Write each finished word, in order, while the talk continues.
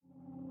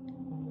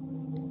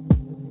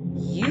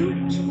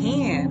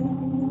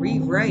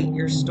rewrite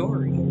your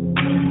story.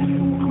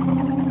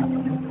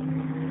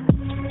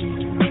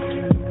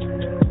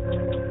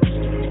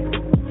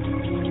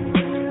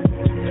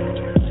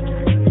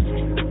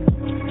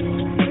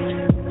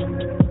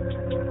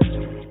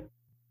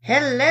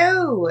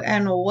 Hello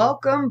and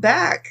welcome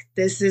back.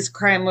 This is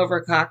Crime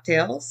Over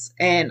Cocktails,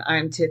 and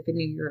I'm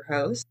Tiffany, your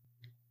host.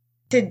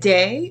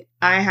 Today,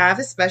 I have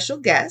a special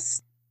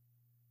guest.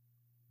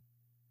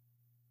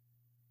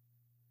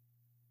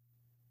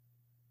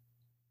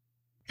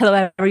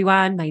 Hello,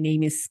 everyone. My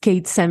name is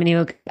Kate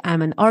Semeniuk.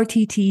 I'm an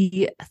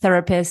RTT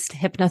therapist,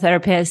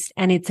 hypnotherapist,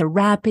 and it's a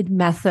rapid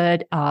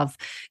method of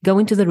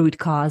going to the root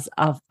cause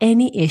of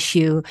any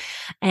issue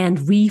and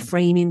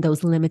reframing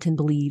those limiting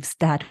beliefs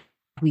that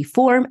we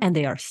form and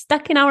they are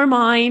stuck in our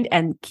mind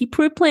and keep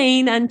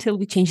replaying until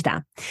we change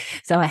them.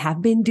 So I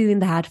have been doing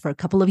that for a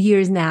couple of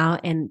years now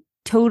and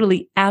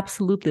totally,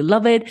 absolutely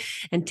love it.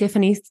 And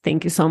Tiffany,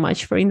 thank you so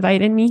much for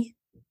inviting me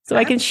so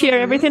I can share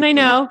everything I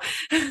know.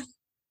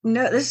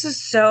 No, this is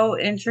so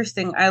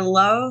interesting. I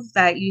love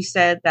that you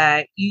said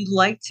that you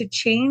like to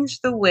change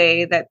the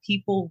way that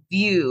people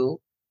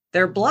view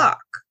their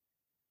block.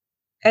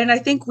 And I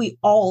think we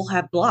all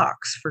have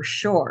blocks for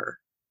sure.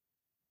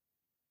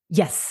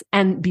 Yes.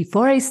 And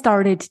before I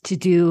started to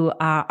do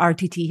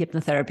RTT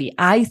hypnotherapy,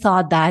 I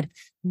thought that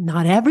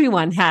not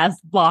everyone has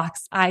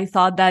blocks. I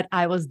thought that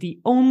I was the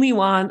only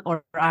one,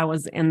 or I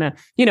was in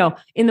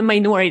the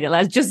minority,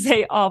 let's just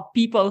say, of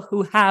people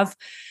who have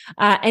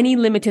any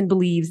limiting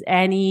beliefs,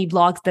 any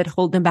blocks that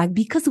hold them back.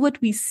 Because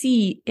what we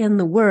see in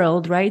the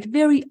world, right,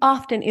 very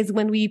often is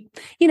when we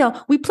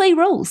play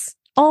roles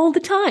all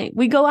the time.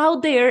 We go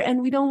out there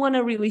and we don't want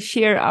to really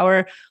share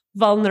our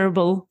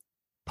vulnerable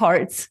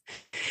parts.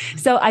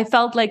 So I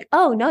felt like,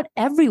 oh, not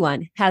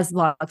everyone has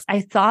blocks.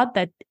 I thought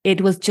that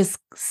it was just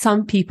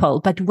some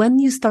people. But when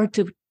you start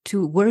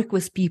to work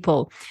with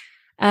people,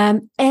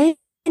 any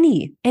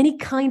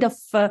kind of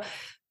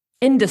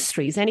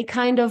industries, any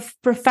kind of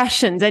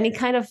professions, any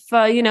kind of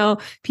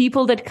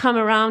people that come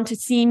around to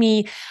see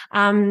me,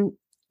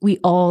 we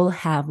all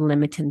have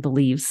limiting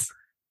beliefs,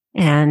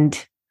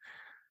 and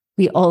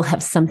we all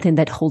have something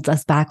that holds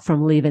us back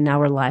from living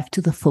our life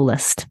to the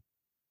fullest.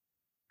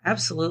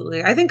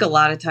 Absolutely. I think a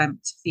lot of times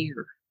it's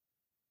fear.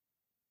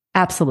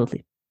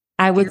 Absolutely.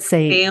 I would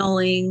say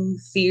failing,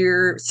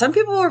 fear. Some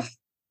people are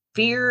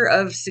fear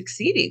of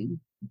succeeding.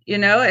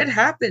 It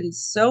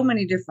happens so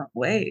many different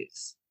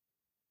ways.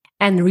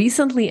 And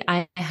recently,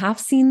 I have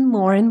seen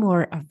more and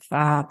more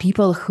of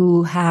people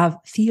who have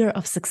fear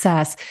of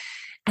success.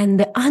 And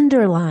the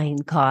underlying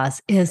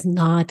cause is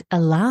not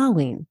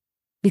allowing,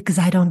 because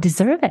I don't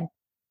deserve it.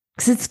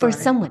 Because it's for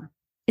someone.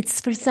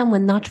 It's for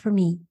someone, not for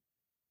me.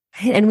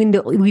 And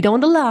we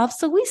don't allow,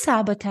 so we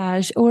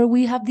sabotage, or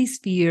we have these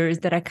fears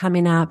that are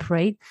coming up,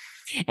 right?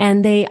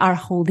 And they are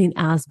holding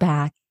us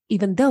back,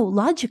 even though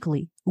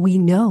logically we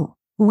know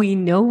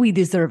we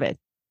deserve it.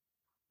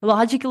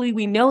 Logically,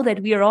 we know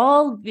that we are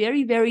all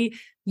very, very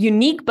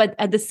unique, but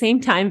at the same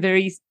time,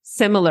 very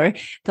similar.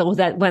 So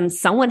that when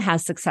someone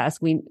has success,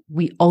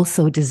 we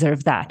also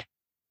deserve that.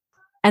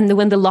 And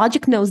when the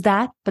logic knows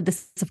that, but the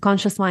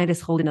subconscious mind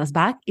is holding us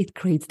back, it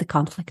creates the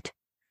conflict.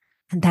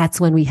 And that's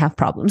when we have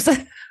problems.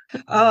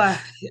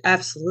 Oh,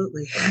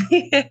 absolutely.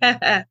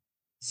 Yeah.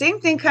 Same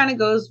thing kind of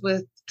goes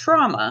with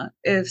trauma.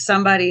 If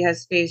somebody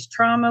has faced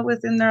trauma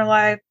within their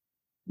life,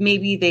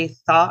 maybe they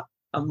thought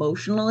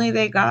emotionally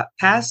they got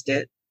past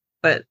it,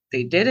 but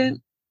they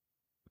didn't.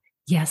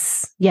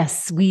 Yes.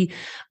 We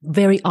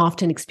very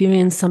often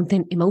experience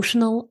something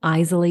emotional,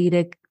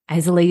 isolated,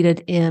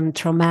 and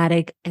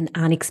traumatic and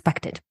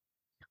unexpected,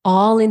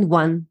 all in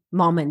one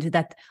moment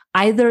that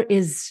either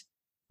is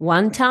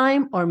one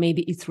time, or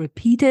maybe it's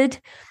repeated.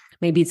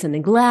 Maybe it's a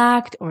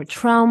neglect or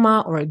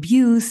trauma or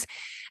abuse.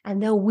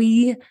 And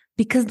then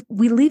because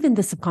we live in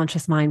the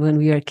subconscious mind when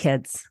we are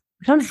kids,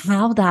 we don't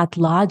have that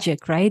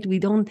logic, right? We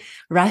don't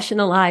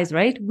rationalize,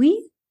 right?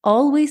 We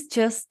always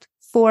just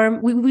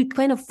we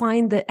kind of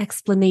find the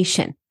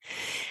explanation.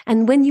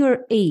 And when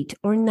you're 8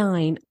 or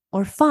 9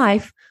 or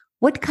 5,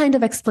 what kind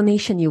of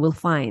explanation you will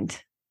find?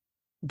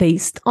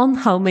 Based on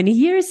how many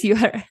years you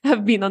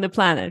have been on the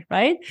planet,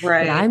 right?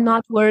 Right. That I'm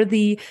not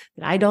worthy,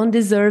 that I don't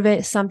deserve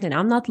it, something,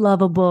 I'm not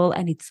lovable.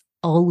 And it's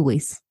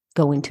always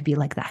going to be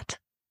like that.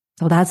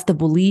 So that's the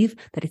belief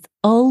that it's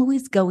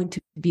always going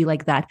to be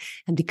like that.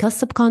 And because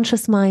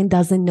subconscious mind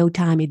doesn't know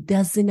time, it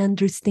doesn't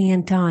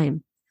understand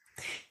time.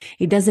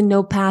 It doesn't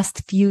know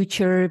past,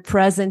 future,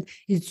 present.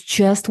 It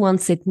just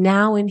wants it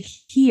now and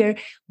here.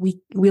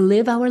 We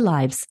live our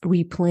lives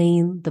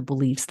replaying the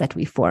beliefs that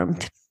we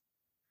formed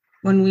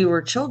when we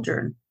were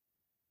children.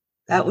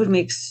 That would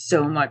make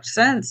so much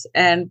sense.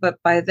 But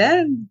by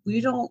then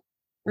we don't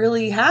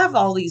really have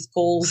all these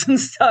goals and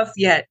stuff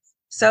yet.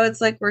 So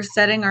it's like we're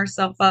setting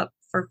ourselves up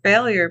for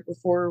failure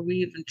before we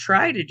even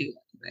try to do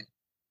anything.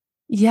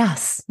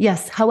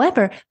 Yes.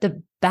 However,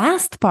 the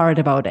best part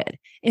about it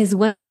is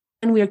when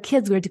we're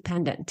kids, we're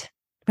dependent.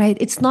 right?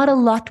 It's not a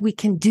lot we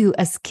can do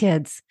as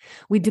kids.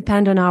 We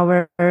depend on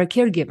our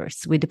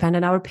caregivers. We depend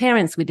on our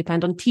parents. We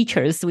depend on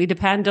teachers. We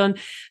depend on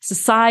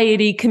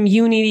society,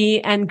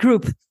 community, and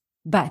group.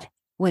 But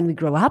when we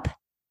grow up,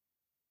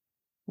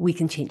 we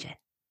can change it.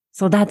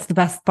 So that's the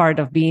best part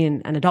of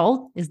being an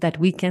adult, is that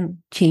we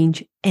can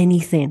change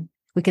anything.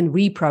 We can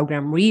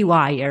reprogram,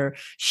 rewire,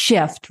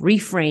 shift,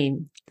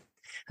 reframe.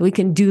 We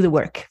can do the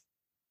work.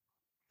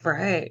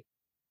 Right.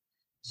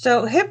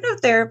 So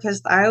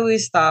hypnotherapist, I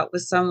always thought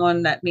was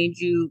someone that made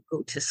you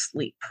go to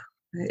sleep.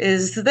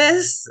 Is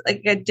this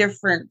like a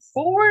different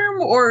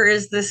form, or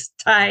is this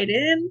tied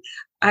in?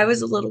 I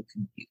was a little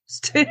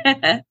confused.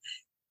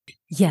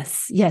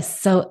 Yes.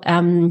 So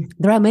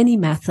there are many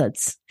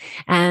methods,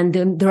 and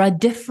there are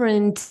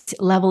different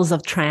levels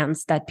of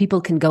trance that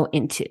people can go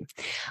into.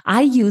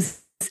 I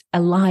use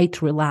a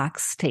light,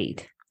 relaxed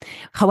state.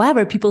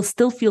 However, people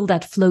still feel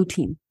that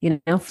floating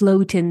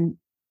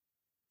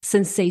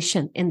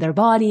sensation in their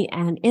body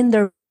and in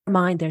their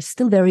mind. They're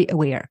still very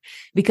aware,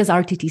 because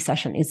RTT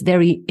session is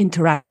very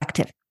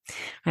interactive,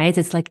 right?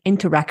 It's like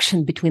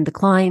interaction between the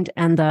client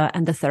and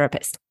the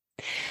therapist.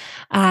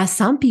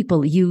 Some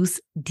people use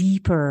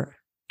deeper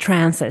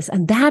trances,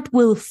 and that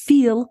will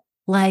feel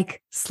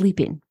like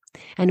sleeping.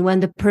 And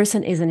when the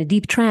person is in a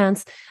deep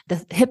trance, the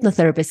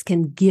hypnotherapist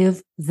can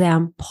give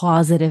them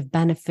positive,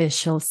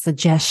 beneficial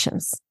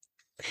suggestions.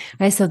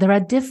 Right? So there are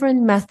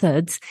different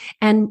methods,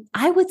 and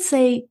I would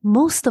say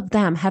most of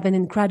them have an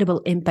incredible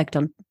impact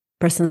on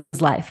person's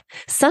life.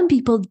 Some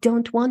people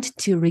don't want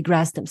to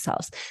regress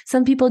themselves.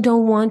 Some people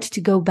don't want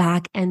to go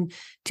back and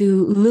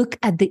to look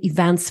at the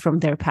events from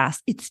their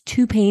past. It's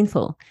too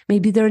painful.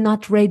 Maybe they're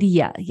not ready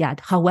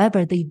yet.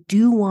 However, they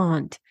do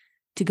want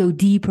to go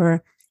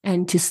deeper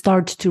and to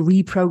start to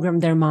reprogram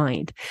their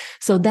mind.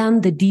 So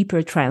then the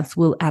deeper trance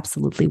will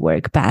absolutely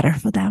work better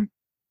for them.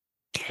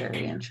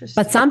 Very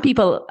interesting. But some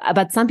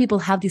people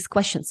have these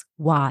questions.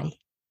 Why?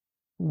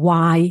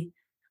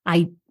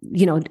 I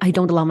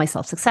don't allow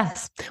myself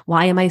success.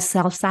 Why am I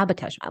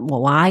self-sabotage?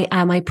 Why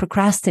am I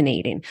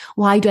procrastinating?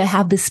 Why do I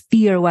have this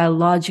fear while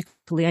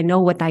logically I know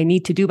what I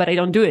need to do, but I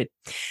don't do it?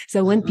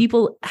 So when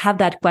people have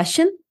that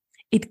question,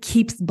 it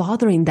keeps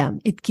bothering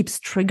them. It keeps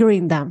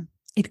triggering them.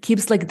 It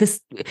keeps like this,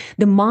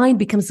 the mind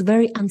becomes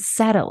very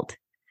unsettled.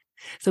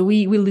 So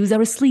we lose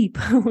our sleep,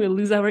 we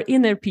lose our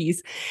inner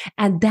peace.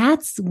 And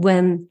that's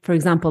when, for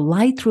example,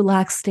 light,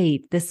 relaxed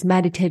state, this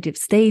meditative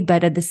state,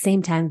 but at the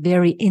same time,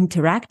 very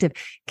interactive,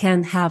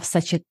 can have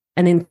such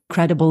an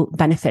incredible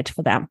benefit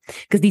for them,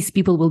 because these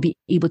people will be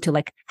able to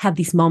like have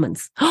these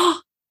moments.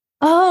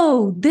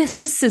 Oh,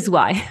 this is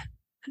why.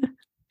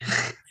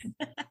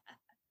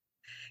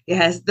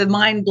 Yes, the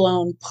mind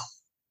blown.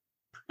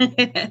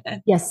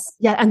 Yes.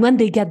 Yeah. And when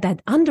they get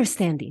that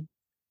understanding,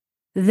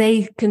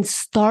 they can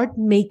start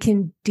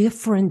making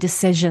different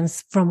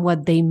decisions from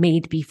what they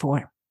made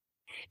before,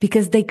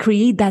 because they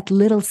create that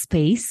little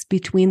space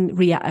between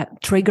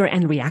trigger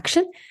and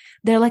reaction.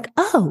 They're like,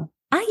 oh,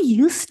 I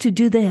used to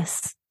do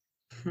this.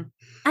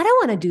 I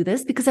don't want to do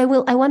this because I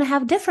want to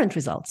have different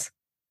results.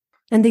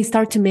 And they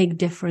start to make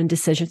different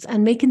decisions,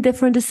 and making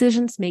different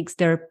decisions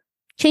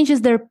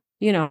changes their,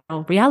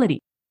 reality.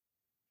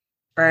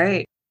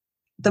 Right.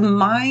 The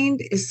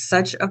mind is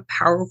such a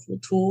powerful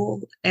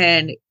tool,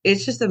 and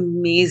it's just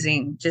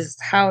amazing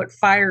just how it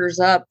fires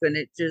up, and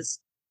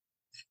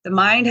the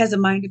mind has a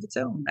mind of its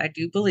own, I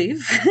do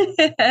believe.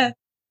 It's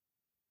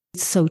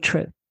so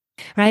true,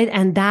 right?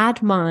 And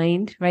that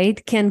mind,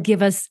 right, can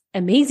give us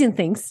amazing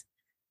things,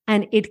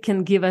 and it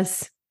can give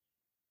us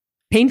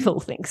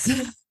painful things,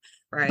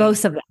 Right.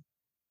 Both of them.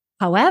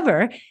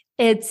 However,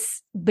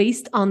 it's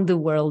based on the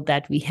world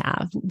that we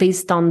have,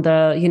 based on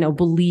the,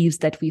 beliefs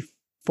that we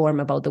form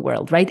about the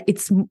world, right?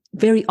 It's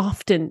very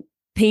often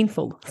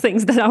painful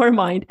things that our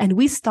mind, and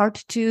we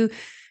start to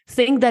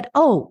think that,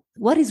 oh,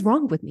 what is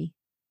wrong with me?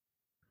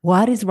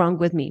 What is wrong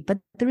with me? But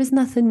there is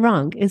nothing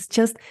wrong. It's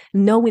just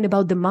knowing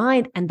about the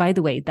mind. And by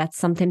the way, that's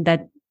something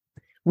that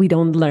we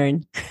don't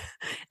learn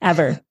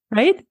ever,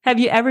 right? Have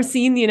you ever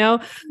seen,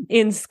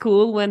 in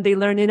school when they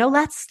learn,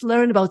 let's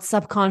learn about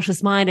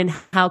subconscious mind and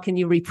how can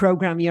you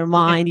reprogram your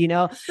mind,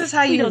 This is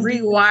how you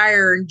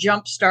rewire and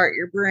jumpstart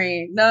your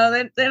brain. No,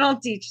 they don't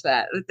teach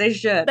that. They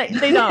should.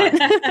 They don't.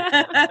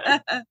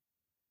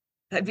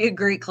 That'd be a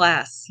great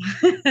class.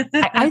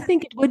 I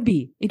think it would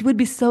be. It would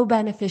be so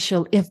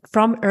beneficial if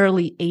from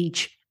early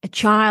age, a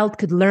child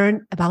could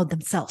learn about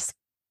themselves,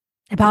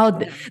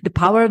 about the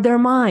power of their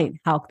mind,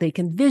 how they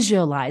can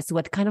visualize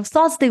what kind of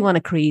thoughts they want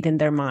to create in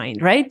their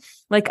mind, right?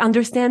 Like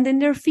understanding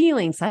their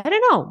feelings. I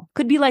don't know.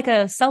 Could be like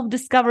a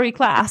self-discovery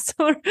class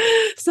or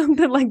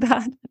something like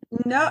that.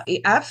 No,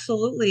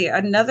 absolutely.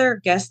 Another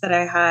guest that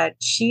I had,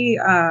 she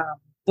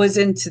was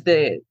into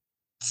the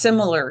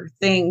similar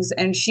things,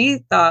 and she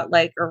thought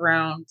like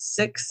around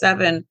 6,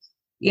 7,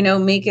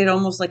 make it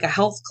almost like a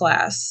health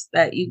class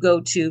that you go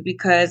to,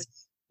 because,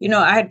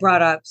 I had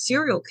brought up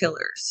serial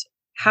killers.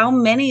 How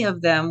many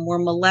of them were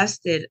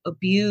molested,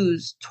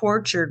 abused,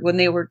 tortured when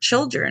they were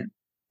children?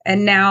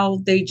 And now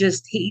they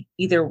just hate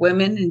either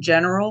women in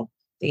general.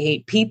 They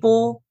hate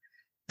people.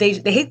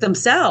 they hate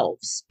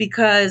themselves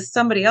because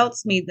somebody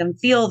else made them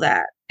feel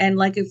that. And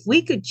like, if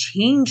we could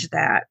change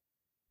that,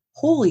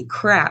 holy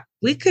crap,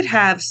 we could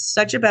have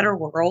such a better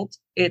world.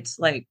 It's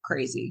like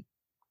crazy.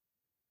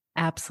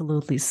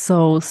 Absolutely.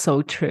 So,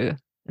 so true.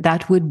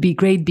 That would be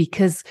great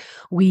because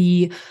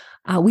we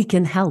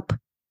can help.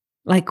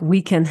 Like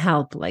we can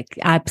help, like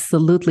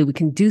absolutely. We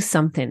can do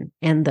something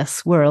in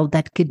this world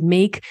that could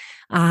make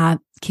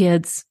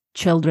kids,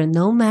 children,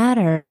 no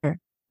matter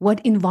what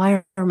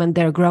environment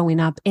they're growing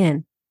up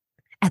in,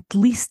 at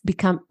least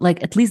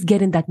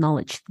getting that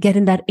knowledge,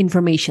 getting that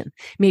information.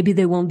 Maybe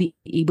they won't be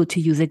able to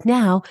use it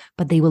now,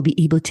 but they will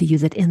be able to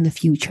use it in the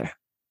future.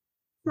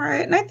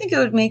 Right. And I think it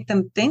would make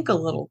them think a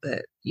little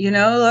bit,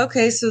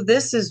 okay, so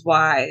this is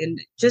why.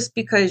 And just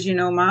because,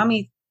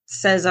 mommy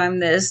says I'm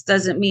this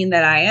doesn't mean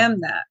that I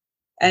am that.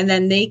 And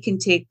then they can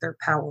take their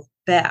power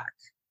back.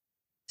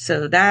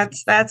 So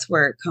that's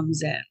where it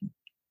comes in,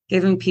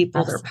 giving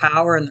people their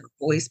power and their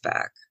voice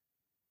back.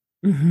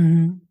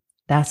 Mm-hmm.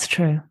 That's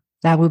true.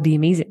 That would be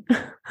amazing.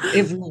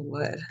 It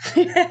would.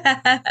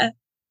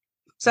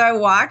 So I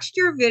watched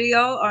your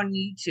video on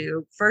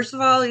YouTube. First of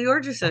all,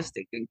 you're just so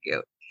stinking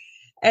cute.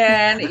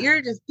 And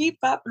you're just keep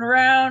popping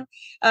around.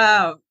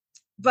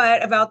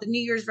 But about the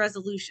New Year's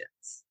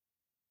resolutions.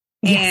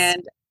 Yes.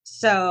 And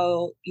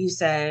so you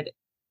said,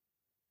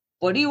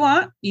 what do you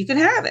want? You can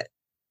have it.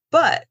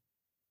 But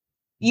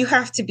you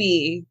have to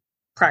be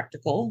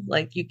practical.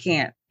 Like, you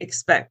can't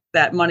expect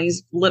that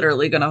money's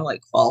literally going to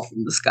like fall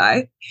from the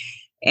sky.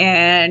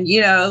 And,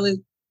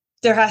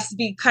 there has to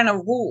be kind of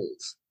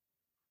rules.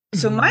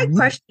 So my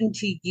question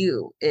to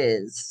you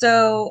is,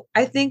 so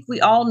I think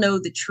we all know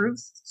the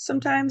truth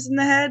sometimes in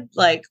the head,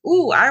 like,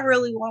 ooh, I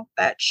really want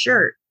that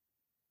shirt,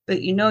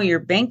 but your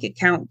bank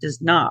account does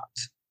not.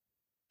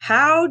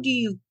 How do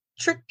you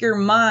trick your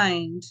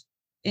mind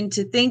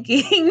into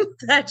thinking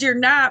that you're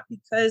not,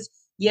 because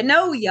you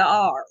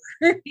are,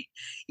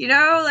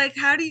 like,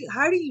 how do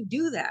you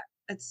do that?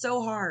 It's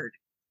so hard.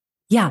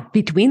 Yeah,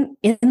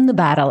 in the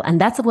battle.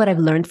 And that's what I've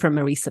learned from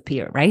Marisa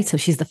Peer, right? So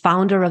she's the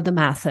founder of the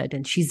method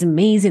and she's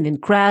amazing,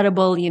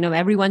 incredible.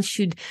 Everyone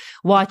should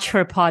watch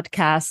her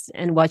podcast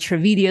and watch her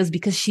videos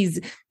because she's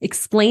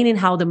explaining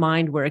how the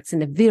mind works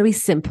in a very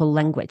simple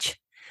language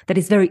that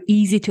is very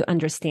easy to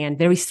understand,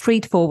 very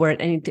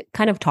straightforward, and it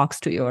kind of talks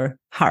to your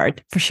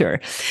heart for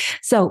sure.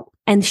 So,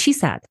 and she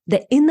said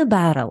that in the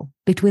battle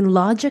between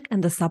logic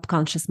and the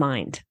subconscious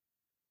mind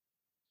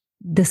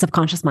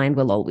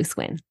will always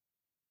win.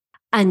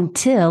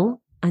 Until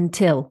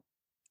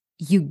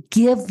you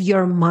give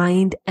your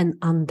mind an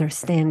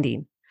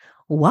understanding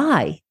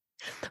why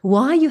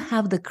you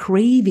have the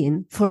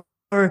craving for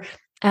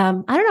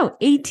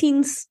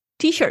 18's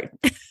t-shirt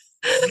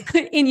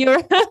in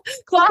your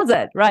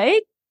closet,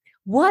 right?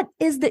 What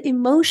is the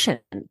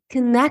emotion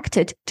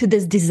connected to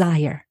this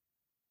desire?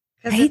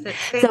 Because if it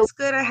tastes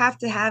good, I have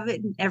to have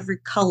it in every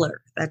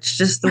color. That's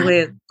just the way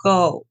it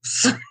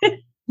goes.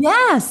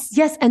 Yes.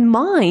 And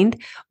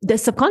the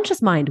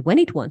subconscious mind, when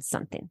it wants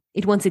something,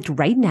 it wants it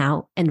right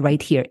now and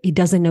right here. It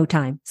doesn't know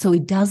time. So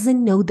it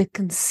doesn't know the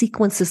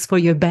consequences for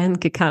your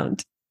bank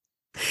account.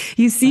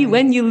 You see,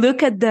 when you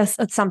look at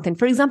something,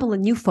 for example, a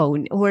new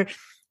phone or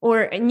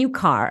a new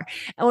car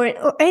or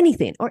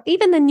anything, or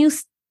even a new,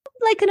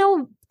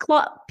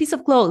 piece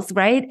of clothes,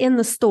 right, in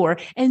the store,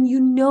 and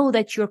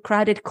that your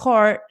credit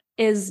card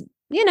is,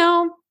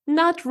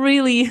 not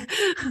really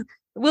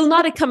will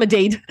not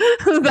accommodate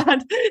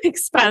that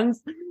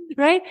expense,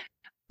 right?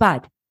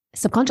 But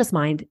subconscious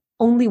mind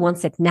only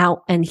wants it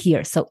now and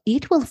here. So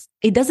it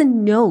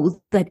doesn't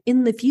know that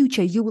in the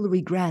future you will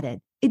regret it.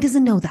 It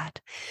doesn't know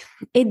that.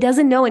 It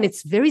doesn't know, and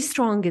it's very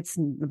strong. It's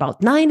about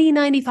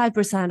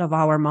 95% of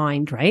our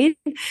mind, right?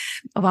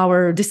 Of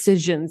our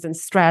decisions and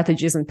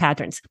strategies and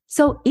patterns.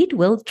 So it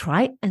will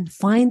try and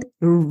find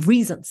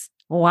reasons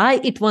why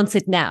it wants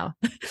it now.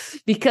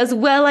 Because,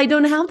 I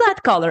don't have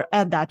that color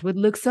and that would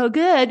look so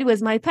good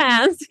with my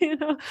pants,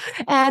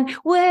 and it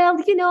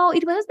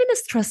has been a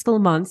stressful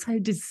month. I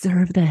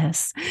deserve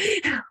this.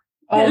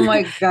 Oh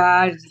my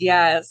God.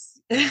 Yes.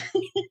 And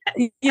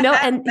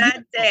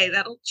that day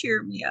that'll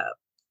cheer me up.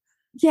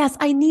 Yes.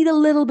 I need a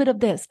little bit of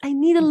this. I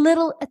need at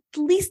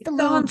least a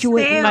little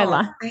joy in my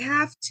life. I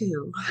have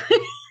to.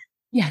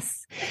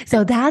 Yes.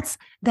 So that's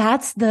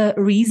the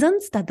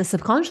reasons that the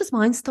subconscious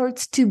mind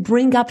starts to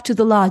bring up to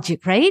the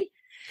logic, right?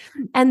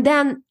 And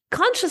then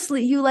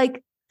consciously you I'm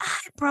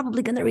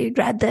probably going to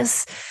regret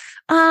this.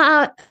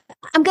 I'm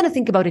going to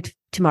think about it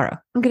tomorrow.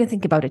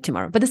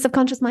 But the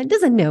subconscious mind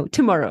doesn't know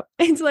tomorrow.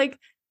 It's like,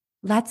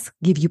 let's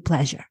give you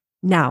pleasure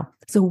now.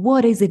 So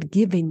what is it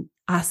giving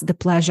us the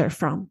pleasure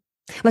from?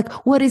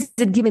 What is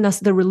it giving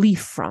us the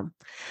relief from?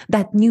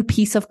 That new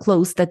piece of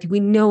clothes that we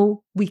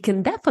know we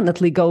can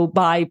definitely go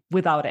buy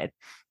without it.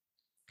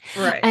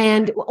 Right.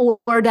 And,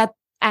 or that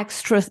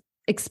extra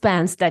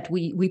expense that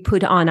we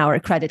put on our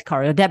credit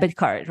card or debit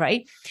card,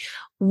 right?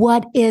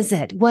 What is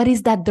it? What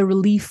is that the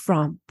relief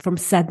from? From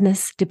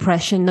sadness,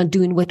 depression, not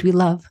doing what we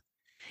love?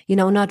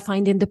 not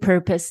finding the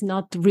purpose,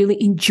 not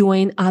really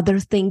enjoying other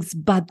things,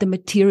 but the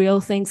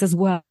material things as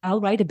well,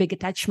 right? A big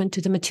attachment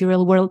to the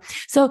material world.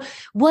 So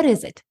what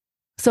is it?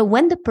 So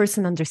when the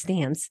person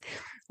understands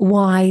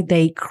why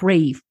they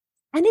crave,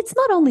 and it's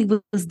not only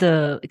with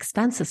the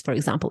expenses, for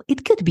example,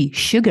 it could be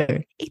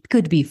sugar, it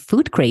could be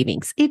food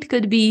cravings, it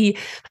could be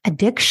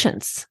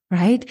addictions,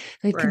 right?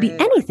 It could be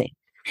anything.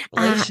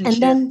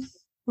 And then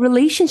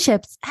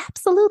relationships,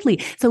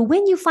 absolutely. So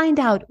when you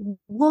find out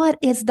what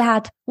is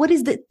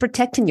it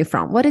protecting you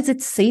from? What is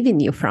it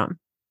saving you from?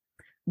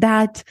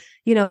 That,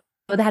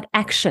 that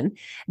action,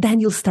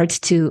 then you'll start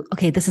to,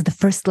 okay, this is the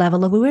first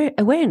level of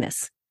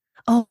awareness.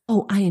 Oh,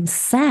 I am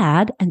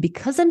sad. And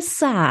because I'm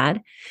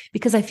sad,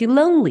 because I feel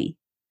lonely,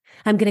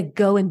 I'm going to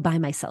go and buy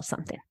myself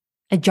something,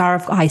 a jar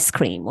of ice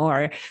cream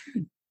or,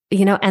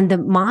 and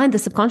the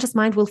subconscious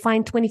mind will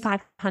find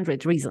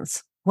 2,500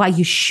 reasons why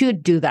you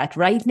should do that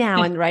right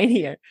now and right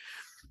here.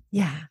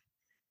 Yeah.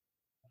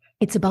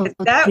 It's about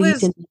that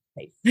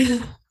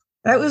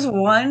was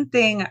one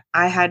thing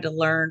I had to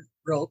learn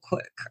real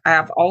quick.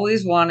 I've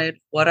always wanted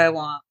what I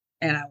want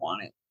and I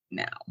want it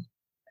now.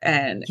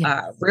 And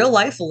real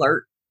life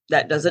alert,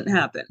 that doesn't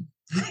happen.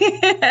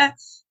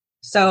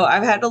 So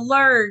I've had to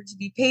learn to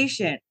be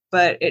patient,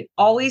 but it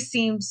always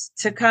seems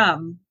to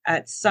come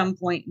at some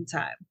point in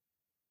time.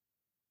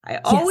 I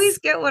always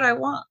get what I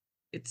want.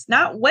 It's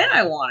not when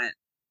I want it,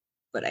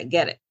 but I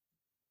get it.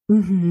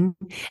 Mm-hmm.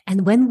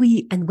 And when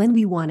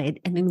we want it,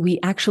 and then we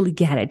actually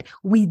get it,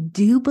 we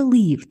do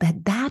believe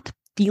that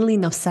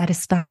feeling of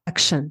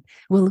satisfaction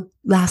will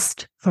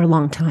last for a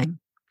long time.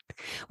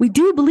 We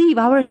do believe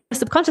our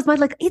subconscious mind,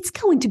 like, it's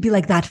going to be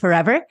like that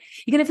forever.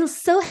 You're going to feel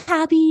so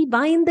happy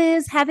buying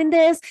this, having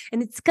this,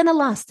 and it's going to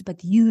last.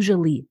 But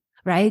usually,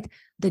 right,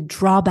 the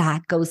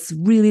drawback goes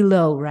really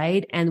low,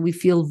 right? And we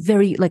feel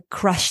very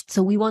crushed.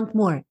 So we want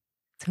more.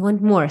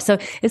 So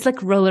it's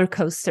like roller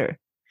coaster.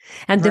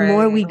 And the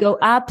more we go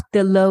up,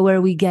 the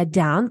lower we get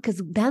down,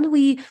 because then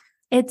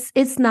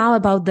it's now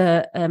about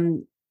the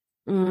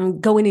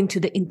going into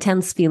the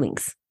intense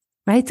feelings,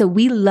 right? So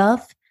we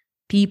love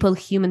people,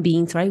 human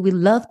beings, right? We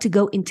love to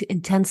go into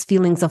intense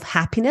feelings of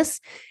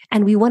happiness,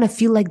 and we want to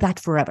feel like that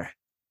forever.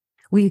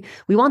 We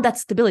want that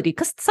stability,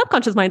 because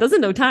subconscious mind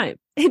doesn't know time.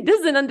 It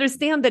doesn't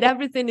understand that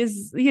everything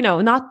is,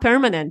 not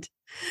permanent.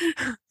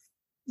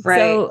 Right.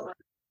 So,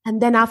 and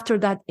then after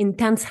that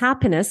intense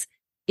happiness,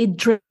 it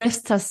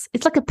drifts us.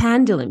 It's like a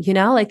pendulum,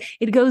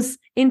 it goes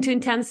into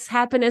intense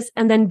happiness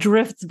and then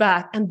drifts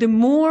back. And the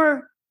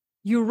more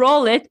you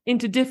roll it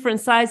into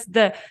different sides,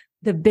 the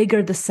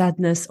bigger the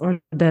sadness or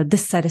the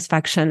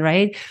dissatisfaction,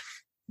 right?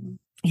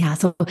 Yeah.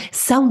 So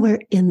somewhere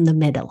in the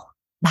middle,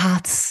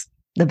 that's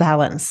the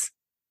balance.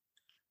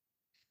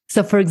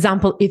 So for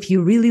example,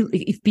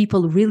 if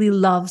people really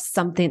love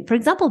something, for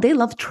example, they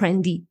love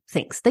trendy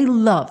things. They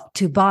love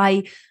to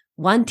buy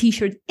one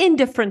t-shirt in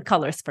different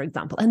colors, for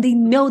example, and they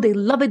know they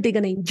love it. They're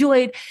going to enjoy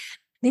it.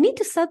 They need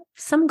to set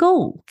some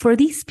goal. For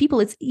these people,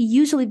 it's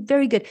usually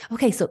very good.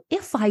 Okay, so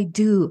if I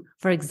do,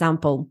 for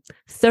example,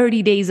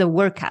 30 days of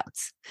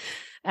workouts,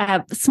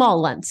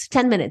 small ones,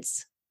 10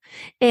 minutes,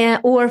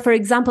 or for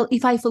example,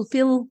 if I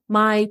fulfill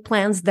my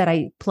plans that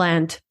I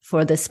planned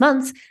for this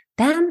month,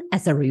 then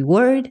as a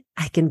reward,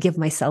 I can give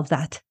myself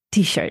that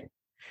t-shirt.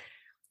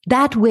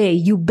 That way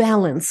you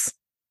balance.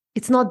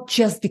 It's not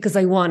just because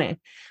I want it,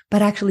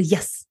 but actually,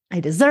 yes,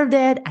 I deserved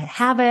it. I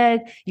have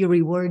it. You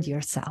reward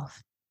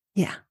yourself.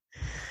 Yeah.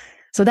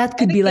 So that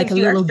could be like a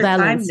little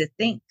balance. Time to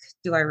think,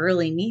 do I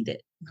really need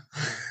it?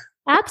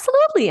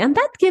 Absolutely. And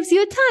that gives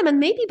you a time. And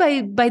maybe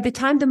by the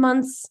time the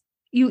months,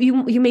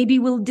 you maybe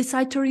will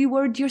decide to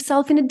reward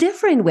yourself in a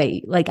different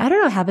way. Like, I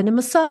don't know, having a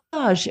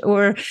massage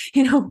or,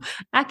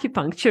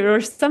 acupuncture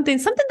or something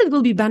that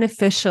will be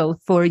beneficial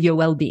for your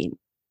well-being.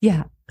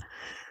 Yeah.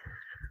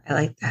 I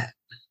like that.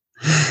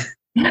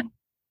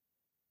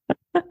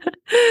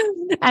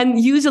 And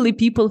usually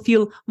people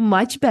feel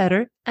much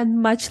better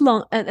and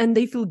and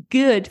they feel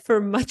good for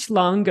much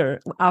longer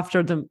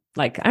after the,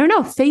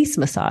 face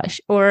massage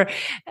or,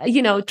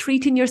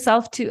 treating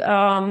yourself to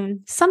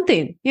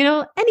something,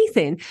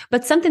 anything,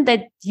 but something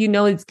that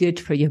is good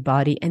for your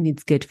body and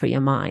it's good for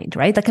your mind,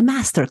 right? Like a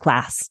master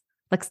class,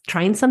 like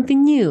trying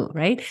something new,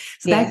 right?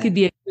 So that could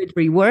be a good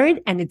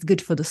reward, and it's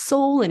good for the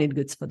soul and it's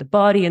good for the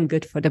body and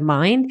good for the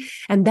mind.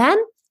 And then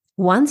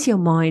once your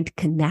mind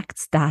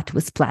connects that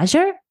with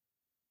pleasure,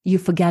 you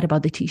forget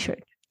about the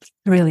t-shirt,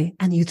 really.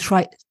 And you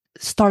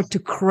start to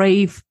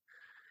crave,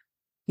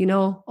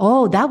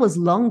 oh, that was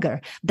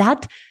longer.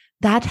 That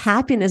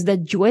happiness,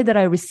 that joy that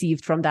I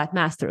received from that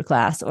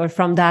masterclass or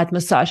from that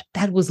massage,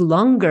 that was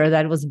longer,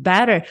 that was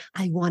better.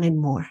 I wanted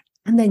more.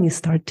 And then you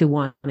start to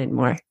want it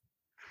more.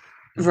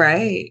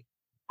 Right.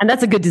 And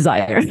that's a good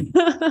desire.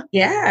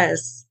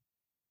 Yes.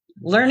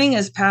 Learning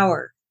is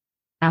power.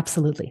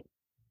 Absolutely.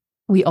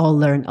 We all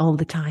learn all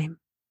the time.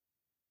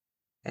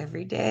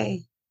 Every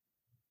day.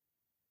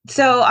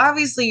 So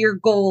obviously your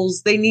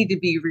goals, they need to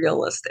be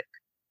realistic.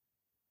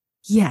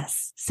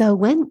 Yes. So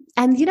when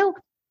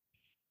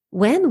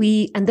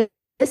we, and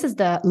this is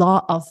the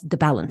law of the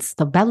balance,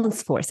 the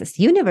balanced forces.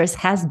 Universe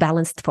has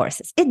balanced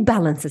forces. It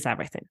balances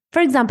everything.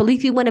 For example,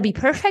 if you want to be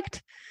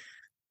perfect,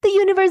 the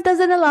universe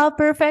doesn't allow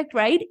perfect,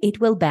 right? It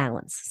will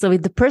balance. So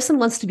if the person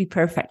wants to be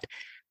perfect,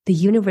 the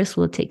universe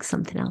will take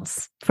something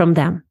else from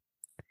them.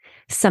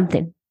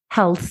 Something,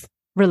 health,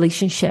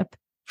 relationship,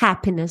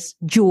 happiness,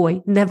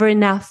 joy, never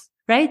enough,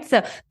 right?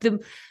 So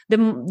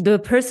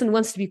the person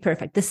wants to be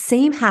perfect. The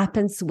same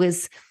happens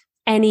with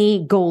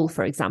any goal,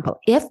 for example.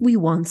 If we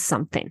want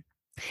something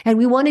and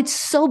we want it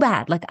so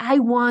bad, like I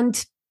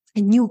want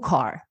a new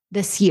car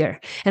this year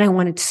and I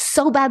want it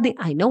so badly.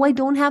 I know I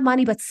don't have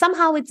money, but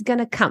somehow it's going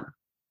to come.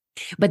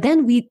 But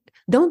then we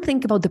don't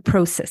think about the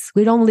process.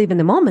 We don't live in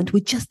the moment.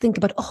 We just think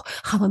about, oh,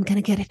 how I'm going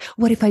to get it.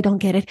 What if I don't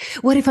get it?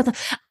 What if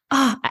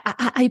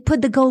I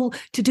put the goal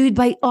to do it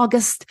by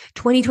August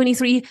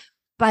 2023,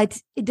 but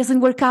it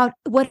doesn't work out.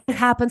 What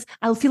happens?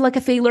 I'll feel like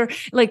a failure.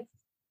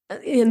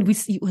 And we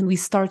see when we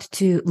start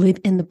to live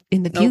in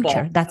the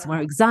future, that's where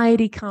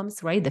anxiety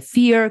comes, right? The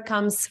fear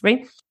comes,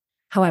 right?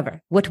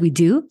 However, what we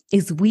do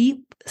is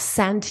we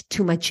send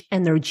too much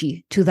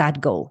energy to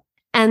that goal,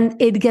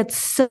 and it gets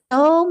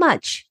so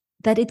much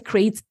that it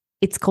creates,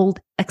 it's called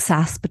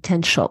access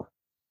potential.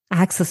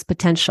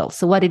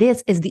 So what it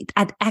is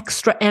that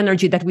extra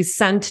energy that we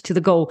send to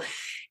the goal,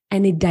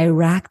 and it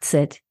directs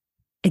it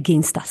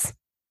against us.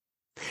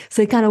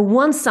 So it kind of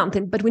wants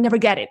something, but we never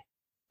get it.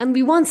 And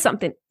we want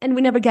something and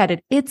we never get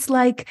it. It's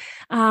like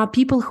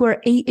people who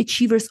are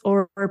achievers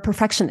or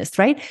perfectionists,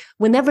 right?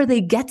 Whenever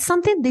they get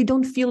something, they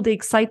don't feel the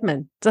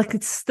excitement. It's like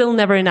it's still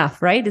never enough,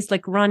 right? It's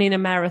like running a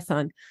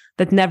marathon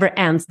that never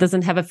ends,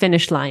 doesn't have a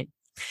finish line.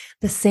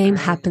 The same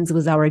happens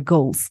with our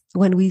goals.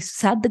 When we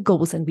set the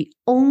goals and we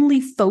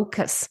only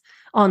focus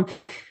on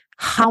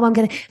how I'm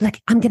going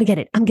to get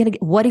it.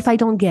 What if I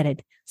don't get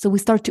it? So we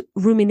start to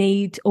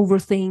ruminate,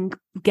 overthink,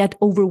 get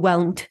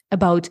overwhelmed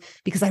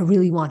because I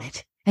really want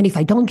it. And if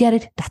I don't get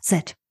it, that's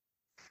it.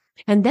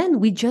 And then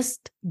we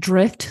just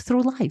drift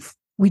through life.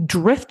 We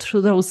drift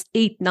through those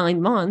 8-9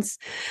 months,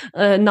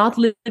 not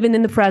living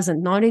in the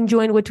present, not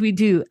enjoying what we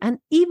do. And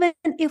even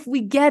if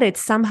we get it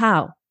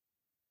somehow,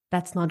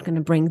 that's not going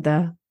to bring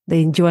the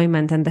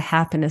enjoyment and the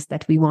happiness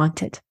that we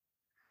wanted.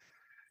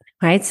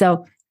 Right?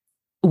 So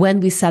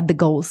when we set the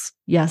goals,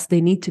 yes, they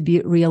need to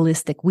be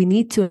realistic. We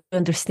need to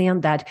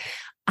understand that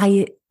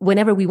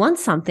whenever we want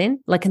something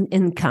like an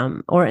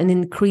income or an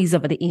increase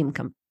of the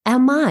income,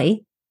 am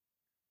I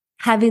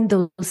having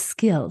those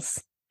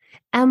skills?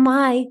 Am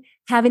I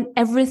having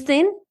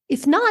everything?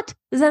 If not,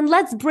 then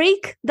let's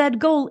break that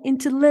goal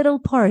into little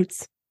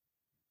parts.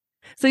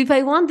 So if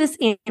I want this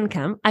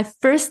income, I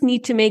first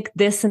need to make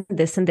this and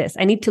this and this.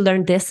 I need to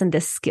learn this and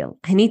this skill.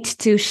 I need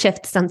to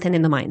shift something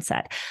in the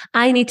mindset.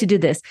 I need to do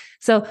this.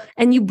 So,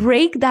 and you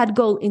break that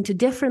goal into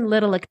different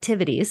little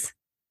activities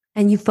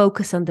and you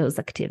focus on those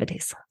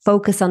activities.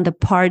 Focus on the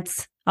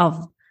parts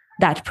of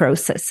that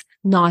process,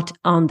 not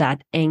on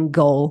that end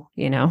goal,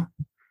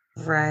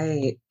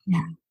 Right.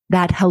 Yeah,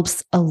 that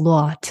helps a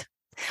lot.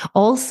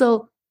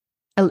 Also,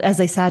 as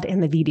I said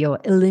in the video,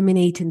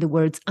 eliminating the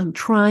words, I'm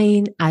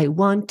trying, I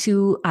want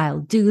to,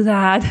 I'll do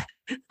that.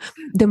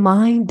 The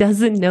mind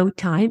doesn't know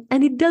time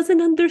and it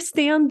doesn't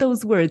understand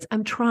those words.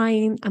 I'm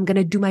trying, I'm going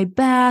to do my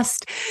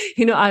best.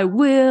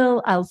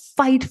 I'll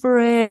fight for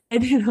it.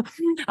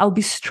 I'll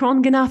be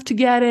strong enough to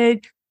get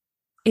it.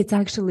 It's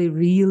actually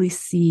really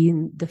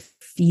seeing the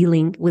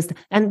feeling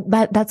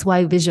but that's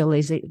why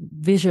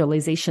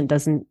visualization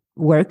doesn't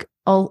work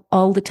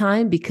all the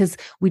time, because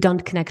we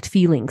don't connect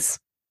feelings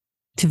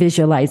to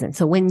visualizing.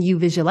 So when you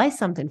visualize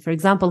something, for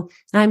example,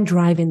 I'm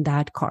driving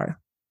that car,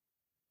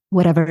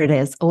 whatever it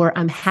is, or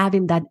I'm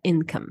having that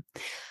income.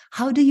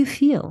 How do you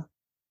feel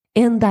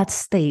in that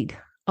state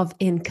of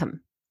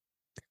income?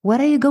 What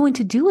are you going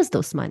to do with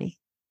those money?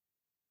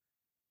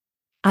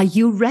 Are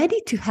you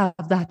ready to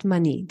have that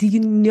money? Do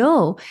you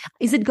know,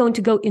 is it going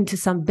to go into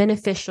some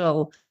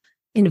beneficial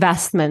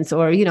investments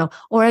or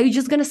are you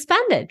just going to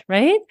spend it,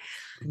 right?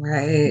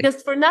 Right.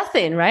 Just for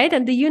nothing, right?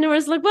 And the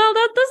universe is like, well,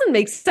 that doesn't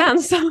make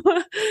sense.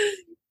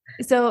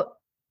 So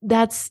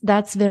that's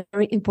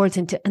very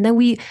important. And then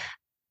we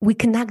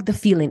connect the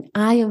feeling.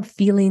 I am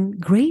feeling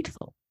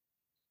grateful.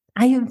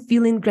 I am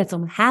feeling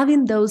grateful. I'm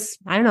having those,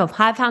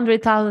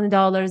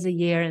 $500,000 a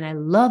year and I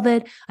love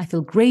it. I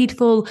feel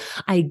grateful.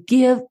 I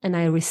give and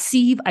I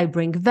receive. I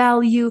bring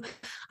value.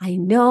 I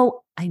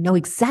know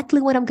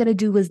exactly what I'm going to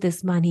do with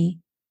this money.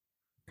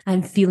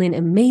 I'm feeling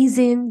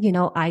amazing.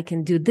 I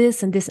can do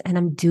this and this, and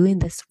I'm doing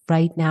this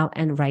right now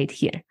and right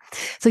here.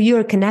 So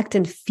you're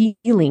connecting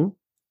feeling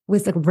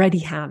with already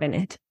having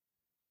it.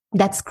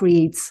 That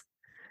creates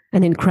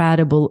an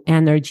incredible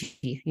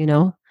energy,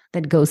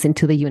 that goes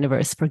into the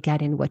universe for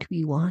getting what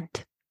we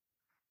want.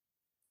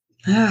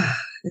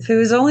 If it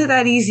was only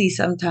that easy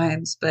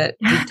sometimes, but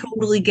we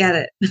totally get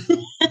it.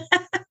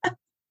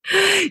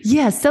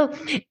 Yeah, so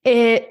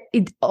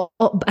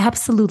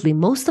absolutely.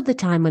 Most of the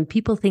time when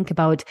people think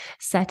about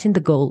setting the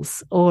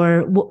goals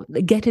or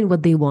getting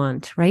what they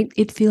want, right?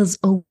 It feels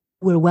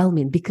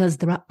overwhelming because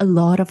there are a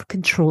lot of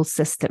control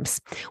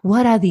systems.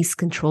 What are these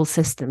control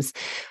systems?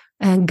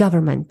 and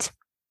government,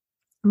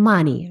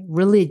 money,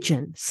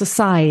 religion,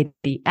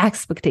 society,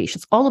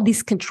 expectations, all of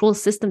these control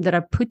systems that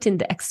are putting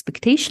the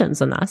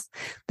expectations on us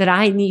that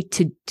I need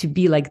to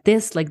be like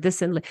this,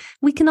 and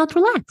we cannot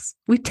relax.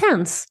 We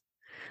tense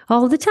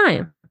all the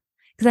time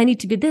because I need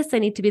to be this, I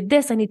need to be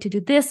this, I need to do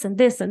this and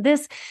this and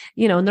this.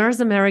 Nurse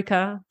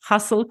America,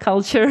 hustle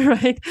culture,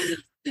 right?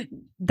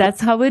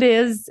 That's how it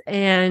is.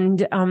 And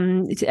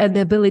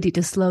the ability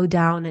to slow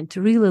down and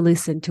to really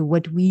listen to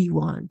what we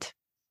want.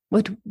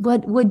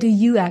 What do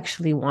you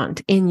actually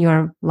want in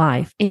your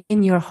life,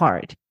 in your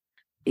heart?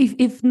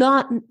 If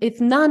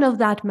none of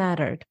that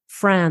mattered,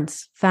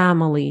 friends,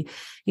 family,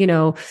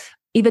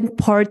 even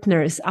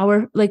partners,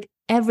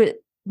 every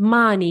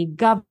money,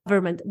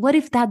 government, what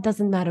if that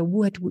doesn't matter?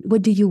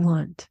 What do you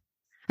want?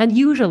 And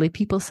usually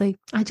people say,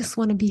 I just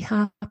want to be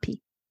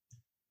happy.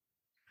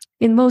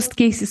 In most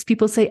cases,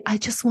 people say, I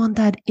just want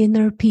that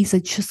inner peace. I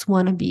just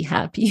want to be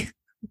happy.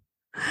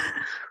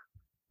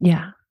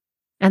 Yeah.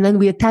 And then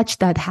we attach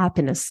that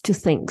happiness to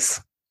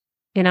things.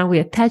 We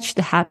attach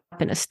the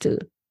happiness to,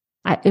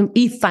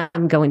 if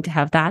I'm going to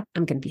have that,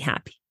 I'm going to be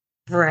happy.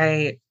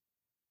 Right.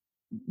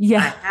 Yeah.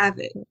 I have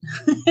it.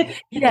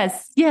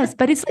 Yes.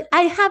 But it's like,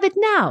 I have it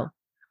now.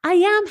 I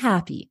am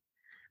happy,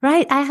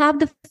 right? I have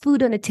the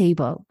food on the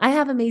table. I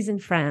have amazing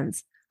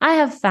friends. I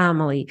have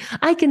family.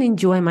 I can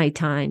enjoy my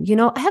time.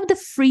 I have the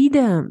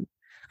freedom.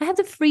 I have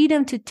the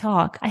freedom to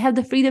talk. I have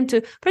the freedom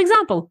to, for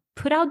example,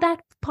 put out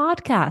that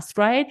podcast,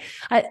 right?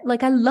 I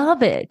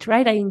love it,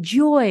 right? I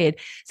enjoy it.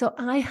 So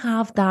I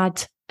have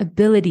that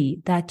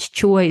ability, that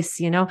choice,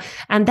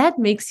 and that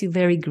makes you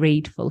very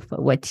grateful for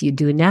what you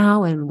do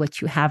now and what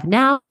you have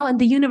now. And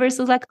the universe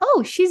is like,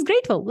 oh, she's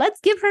grateful.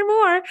 Let's give her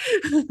more.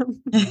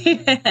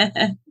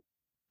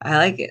 I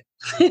like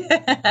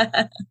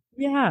it.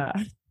 Yeah.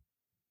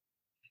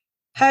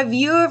 Have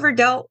you ever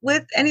dealt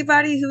with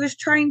anybody who is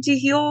trying to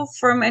heal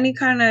from any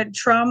kind of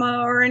trauma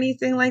or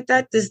anything like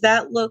that? Does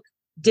that look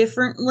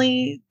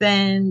differently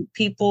than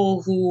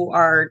people who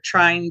are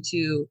trying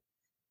to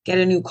get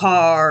a new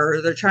car,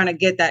 or they're trying to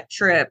get that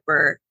trip,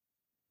 or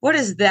what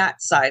does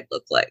that side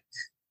look like?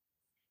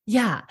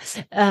 Yeah.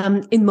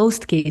 In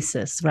most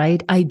cases,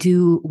 right, I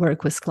do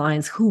work with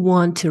clients who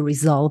want to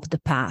resolve the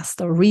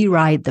past or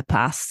rewrite the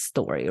past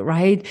story,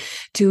 right?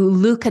 To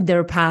look at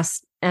their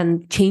past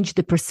and change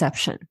the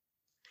perception,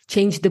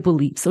 change the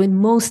belief. So in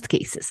most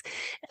cases,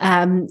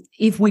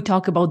 if we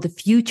talk about the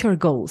future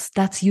goals,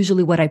 that's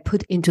usually what I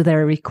put into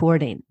their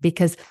recording,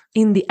 because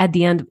at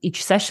the end of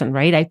each session,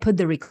 right, I put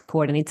the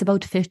recording. It's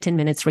about 15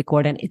 minutes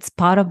recording. It's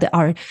part of the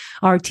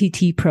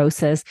RTT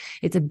process.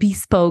 It's a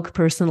bespoke,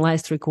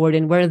 personalized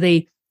recording where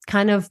they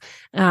kind of,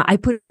 I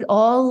put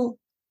all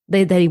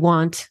they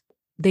want.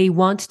 They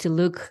want to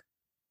look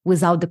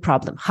without the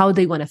problem, how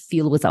they want to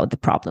feel without the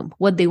problem,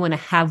 what they want to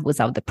have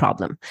without the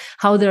problem,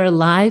 how their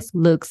life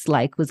looks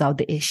like without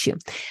the issue.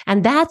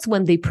 And that's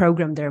when they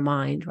program their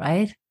mind,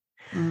 right?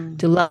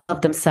 To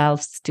love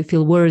themselves, to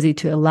feel worthy,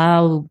 to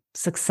allow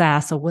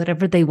success or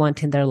whatever they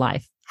want in their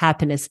life,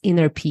 happiness,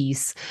 inner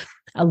peace,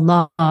 a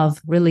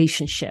love,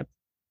 relationship,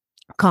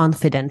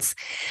 confidence.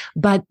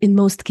 But in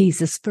most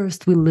cases,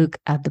 first we look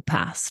at the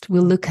past.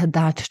 We look at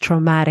that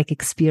traumatic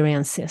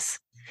experiences,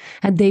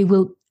 and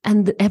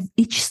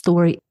each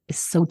story is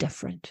so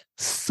different,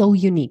 so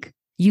unique.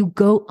 You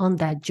go on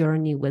that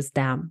journey with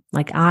them.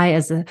 Like I,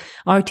 as a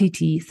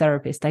RTT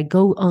therapist, I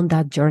go on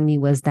that journey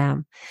with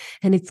them.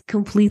 And it's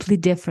completely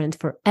different.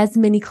 For as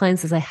many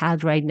clients as I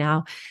had right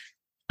now,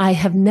 I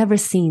have never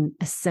seen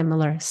a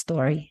similar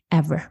story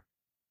ever.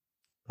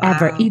 Wow.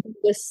 Ever. Even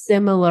with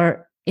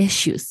similar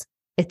issues,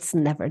 it's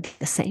never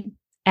the same,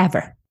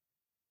 ever.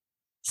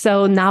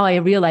 So now I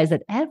realize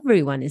that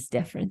everyone is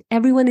different.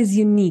 Everyone is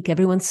unique.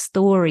 Everyone's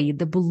story,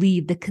 the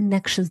belief, the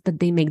connections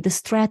that they make, the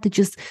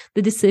strategies,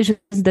 the decisions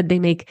that they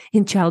make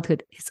in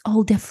childhood is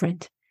all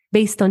different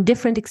based on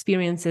different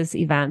experiences,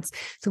 events.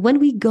 So when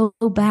we go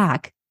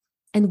back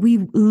and we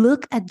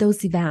look at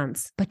those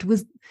events, but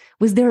with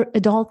their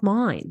adult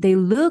mind, they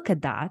look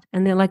at that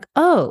and they're like,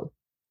 oh,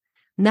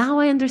 now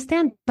I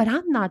understand, but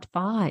I'm not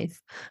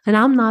 5 and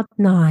I'm not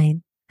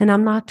 9. And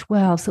I'm not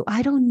 12. So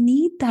I don't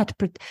need that.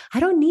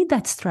 I don't need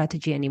that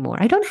strategy anymore.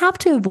 I don't have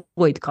to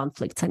avoid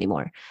conflicts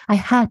anymore. I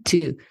had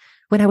to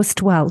when I was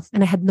 12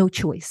 and I had no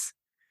choice.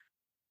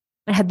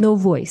 I had no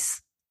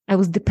voice. I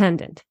was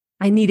dependent.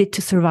 I needed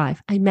to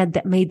survive. I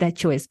made that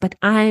choice. But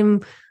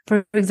I'm,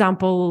 for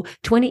example,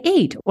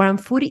 28 or I'm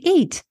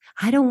 48.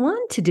 I don't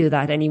want to do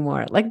that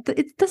anymore. Like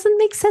it doesn't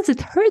make sense.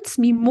 It hurts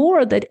me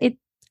more than it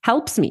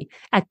helps me.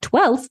 At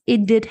 12,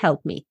 it did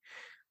help me.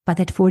 But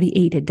at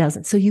 48, it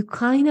doesn't. So you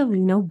kind of,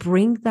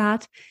 bring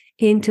that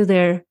into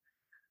their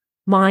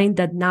mind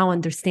that now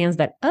understands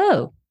that,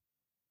 oh,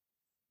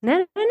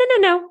 no.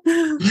 That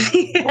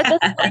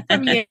doesn't work for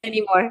me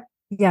anymore.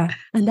 Yeah.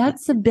 And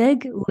that's a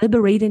big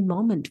liberating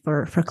moment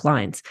for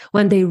clients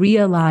when they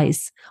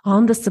realize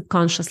on the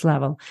subconscious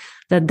level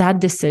that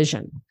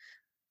decision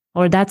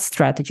or that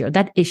strategy or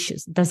that issue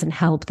doesn't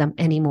help them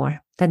anymore,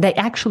 that they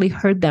actually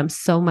hurt them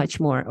so much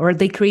more, or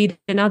they create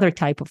another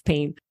type of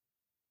pain.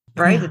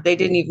 right? Yeah. That they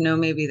didn't even know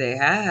maybe they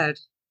had.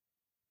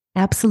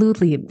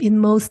 Absolutely. In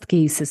most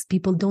cases,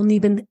 people don't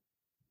even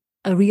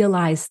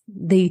realize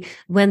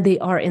when they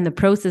are in the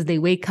process, they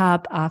wake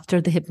up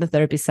after the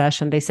hypnotherapy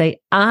session, they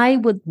say, I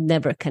would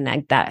never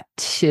connect that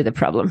to the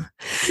problem.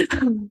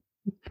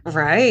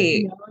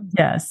 Right. Yeah.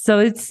 Yes. So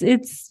it's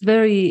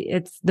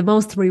the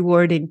most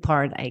rewarding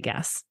part, I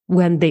guess,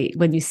 when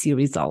you see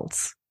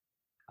results.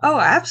 Oh,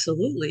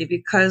 absolutely.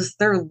 Because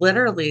they're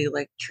literally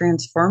like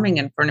transforming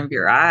in front of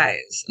your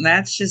eyes. And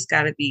that's just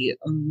got to be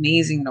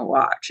amazing to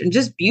watch and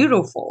just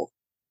beautiful,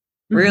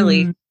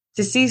 really, Mm-hmm.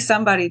 to see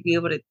somebody be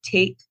able to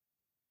take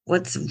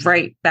what's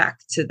right back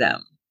to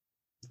them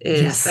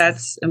is Yes.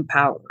 that's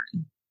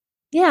empowering.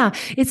 Yeah.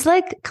 It's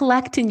like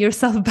collecting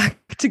yourself back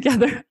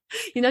together.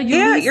 You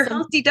Yeah, lose you're something.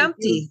 Humpty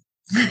Dumpty.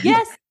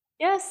 Yes,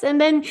 yes,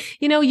 and then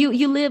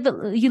you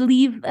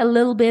leave a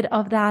little bit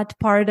of that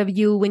part of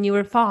you when you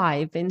were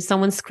 5, and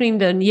someone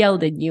screamed and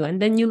yelled at you, and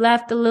then you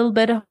left a little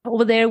bit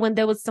over there when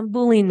there was some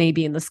bullying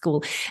maybe in the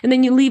school, and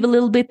then you leave a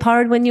little bit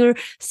part when you're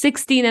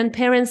 16 and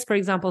parents, for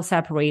example,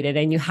 separated,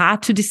 and you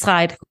had to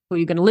decide who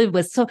you're going to live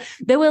with. So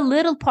there were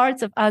little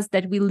parts of us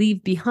that we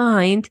leave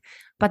behind,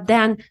 but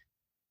then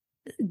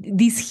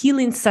these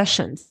healing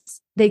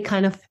sessions, they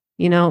kind of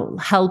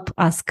help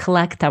us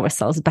collect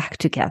ourselves back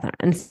together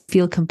and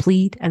feel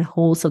complete and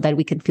whole so that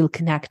we can feel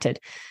connected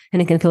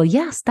and it can feel,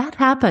 yes, that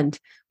happened.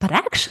 But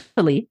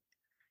actually,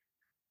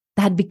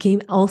 that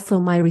became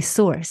also my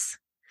resource.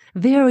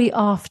 Very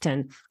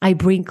often, I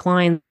bring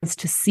clients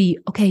to see,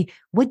 okay,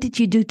 what did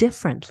you do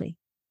differently?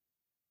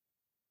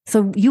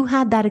 So you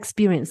had that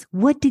experience.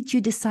 What did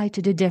you decide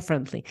to do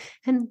differently?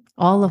 And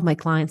all of my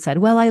clients said,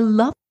 well, I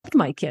loved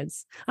my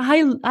kids.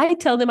 I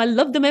tell them I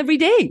love them every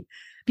day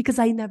because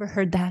I never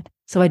heard that.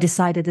 So I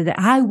decided that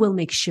I will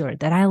make sure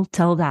that I'll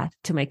tell that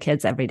to my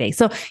kids every day.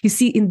 So you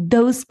see, in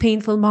those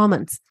painful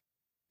moments,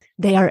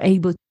 they are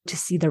able to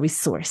see the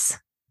resource.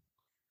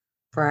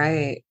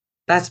 Right.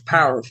 That's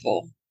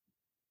powerful.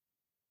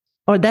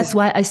 Or that's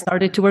why I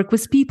started to work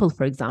with people,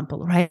 for example,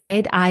 right?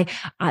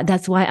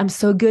 That's why I'm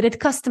so good at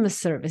customer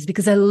service,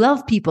 because I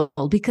love people,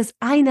 because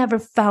I never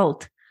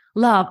felt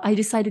love. I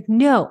decided,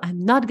 no,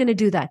 I'm not going to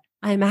do that.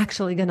 I'm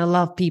actually going to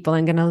love people.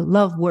 I'm going to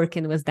love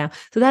working with them.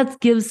 So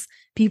that gives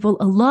people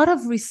a lot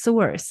of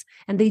resource,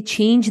 and they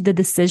change the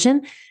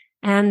decision,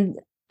 and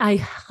I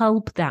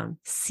help them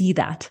see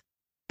that,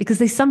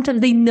 because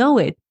sometimes they know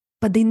it,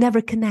 but they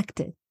never connect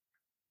it.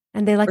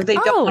 And they're like, Or they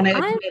don't want oh, to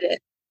admit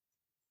it.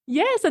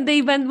 yes, and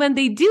when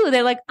they do,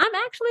 they're like, I'm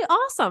actually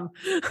awesome.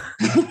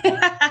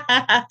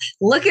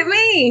 Look at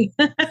me.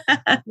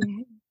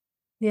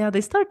 Yeah,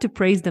 they start to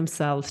praise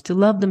themselves, to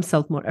love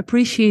themselves more,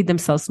 appreciate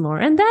themselves more,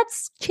 and that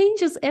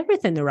changes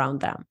everything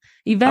around them. Oh,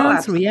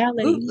 Events,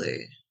 reality.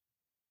 absolutely.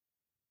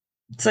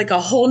 It's like a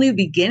whole new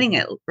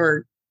beginning,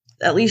 or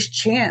at least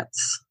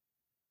chance.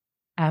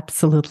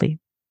 Absolutely.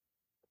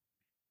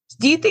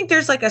 Do you think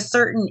there's like a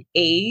certain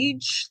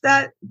age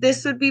that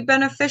this would be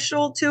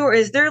beneficial to, or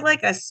is there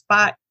like a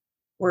spot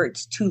where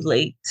it's too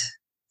late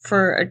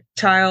for a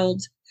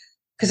child?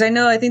 Because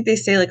I think they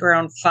say like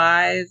around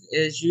 5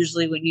 is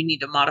usually when you need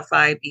to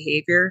modify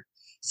behavior.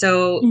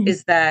 So Mhm.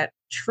 is that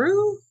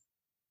true?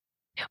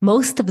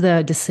 Most of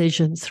the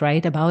decisions,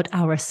 right, about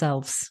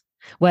ourselves,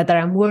 whether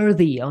I'm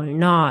worthy or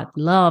not,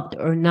 loved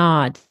or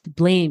not,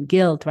 blame,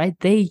 guilt, right,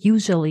 they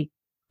usually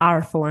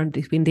are formed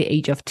between the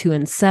age of 2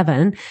 and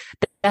 7.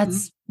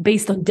 That's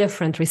based on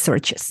different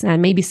researches.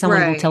 And maybe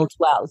someone will tell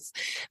 12,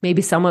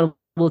 maybe someone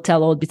will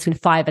tell between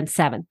 5 and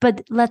 7,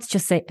 but let's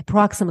just say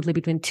approximately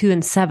between 2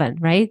 and 7,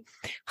 right?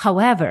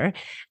 However,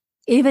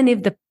 even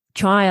if the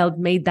child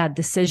made that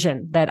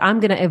decision that I'm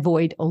going to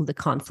avoid all the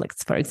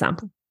conflicts, for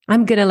example,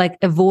 I'm going to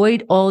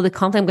avoid all the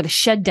conflict, I'm going to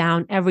shut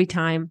down every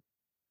time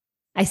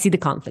I see the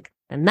conflict.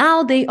 And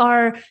now they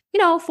are,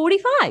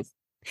 45,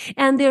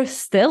 and they're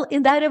still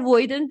in that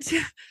avoidant,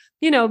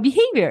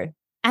 behavior.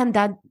 And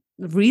that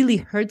really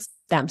hurts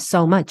them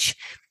so much.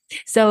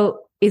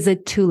 So is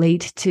it too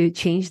late to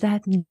change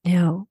that?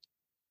 No.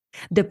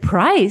 The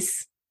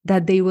price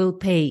that they will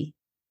pay,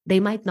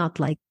 they might not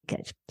like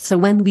it. So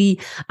when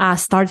we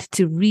start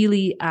to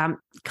really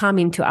come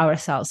into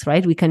ourselves,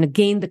 right? We kind of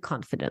gain the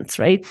confidence,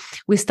 right?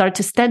 We start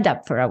to stand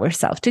up for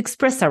ourselves, to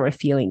express our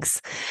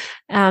feelings,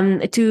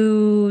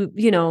 to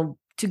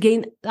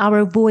gain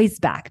our voice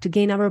back, to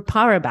gain our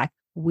power back.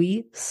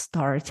 We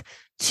start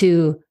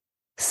to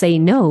say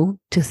no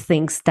to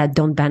things that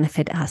don't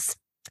benefit us.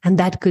 And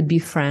that could be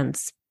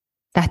friends.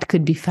 That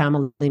could be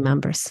family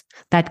members.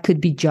 That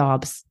could be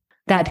jobs.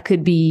 That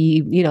could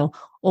be,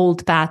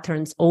 old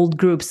patterns, old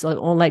groups, or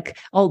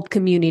old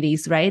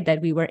communities, right?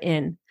 That we were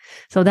in.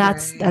 So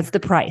that's the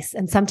price.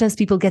 And sometimes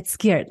people get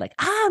scared, like,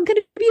 I'm going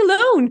to be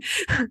alone.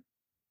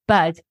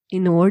 But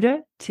in order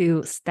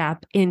to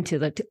step into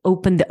to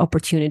open the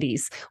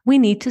opportunities, we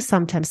need to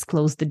sometimes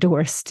close the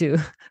doors to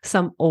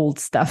some old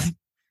stuff.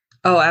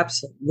 Oh,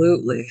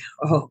 absolutely.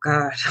 Oh,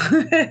 God.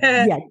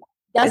 Yeah.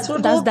 It's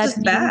what holds us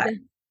back.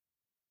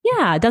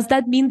 Does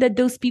that mean that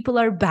those people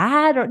are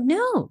bad? Or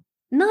no,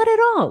 not at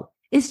all.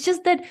 It's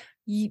just that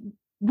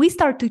we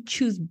start to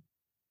choose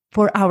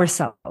for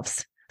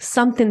ourselves,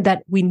 something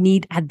that we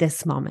need at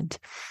this moment.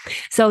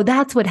 So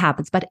that's what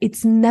happens. But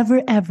it's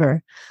never,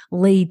 ever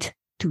late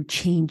to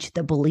change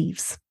the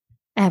beliefs,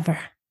 ever.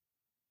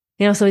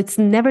 So it's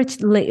never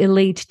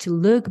late to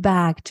look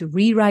back, to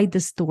rewrite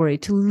the story,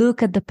 to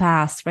look at the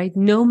past, right?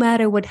 No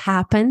matter what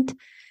happened,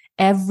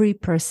 every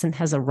person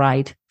has a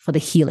right for the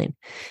healing.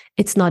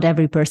 It's not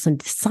every person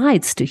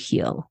decides to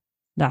heal.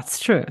 That's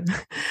true.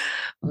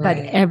 Right. But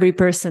every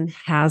person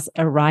has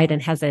a right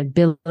and has the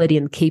ability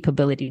and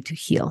capability to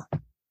heal.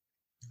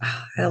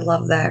 I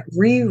love that.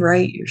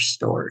 Rewrite your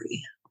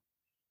story.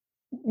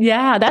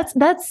 Yeah, that's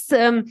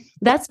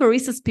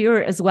Marisa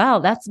Peer as well.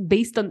 That's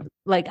based on,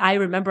 like, I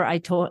remember I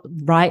told,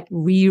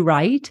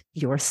 rewrite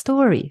your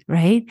story,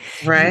 right?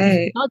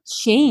 Right.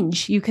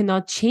 You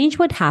cannot change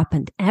what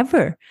happened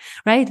ever,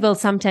 right? Well,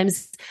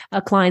 sometimes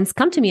clients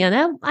come to me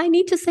and I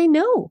need to say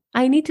no.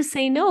 I need to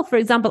say no. For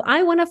example,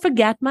 I want to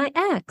forget my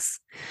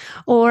ex,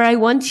 or I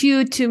want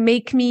you to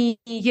make me,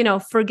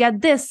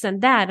 forget this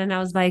and that. And I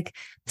was like,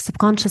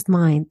 subconscious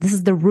mind, this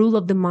is the rule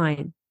of the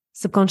mind.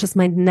 Subconscious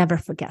mind never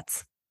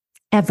forgets.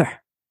 Ever.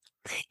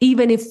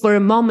 Even if for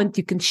a moment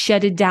you can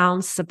shut it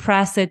down,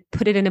 suppress it,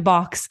 put it in a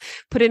box,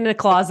 put it in a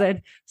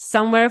closet,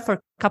 somewhere for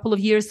a couple of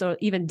years or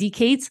even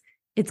decades,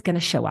 it's going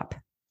to show up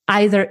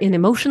either in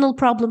emotional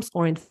problems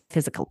or in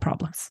physical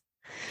problems.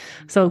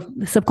 So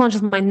the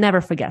subconscious mind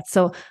never forgets.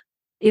 So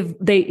if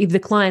the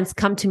clients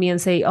come to me and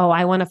say, oh,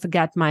 I want to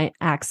forget my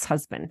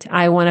ex-husband,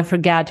 I want to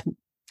forget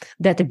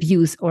that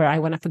abuse, or I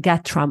want to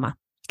forget trauma,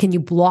 can you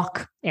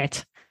block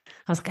it?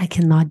 I was like, I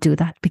cannot do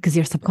that, because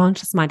your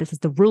subconscious mind, this is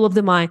the rule of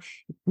the mind,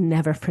 it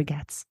never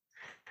forgets.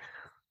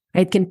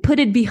 It can put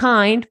it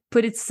behind,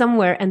 put it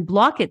somewhere and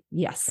block it,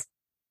 yes,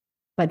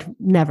 but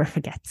never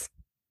forgets.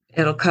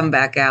 It'll come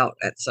back out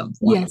at some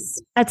point.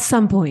 Yes, at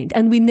some point.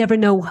 And we never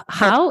know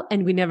how,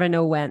 and we never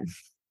know when.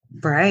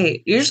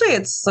 Right. Usually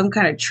it's some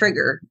kind of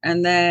trigger,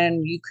 and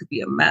then you could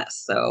be a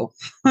mess. So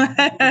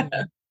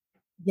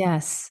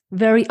yes,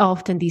 very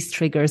often these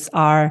triggers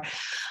are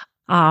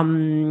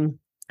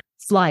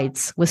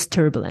flights with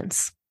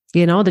turbulence.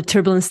 The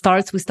turbulence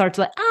starts, we start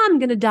to like, I'm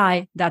going to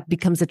die. That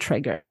becomes a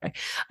trigger.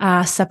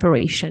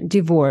 Separation,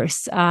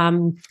 divorce,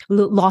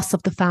 loss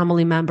of the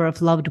family member,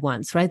 of loved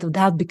ones, right?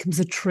 That becomes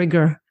a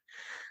trigger.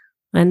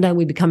 And then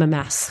we become a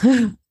mess.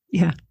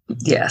 Yeah.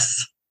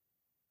 Yes.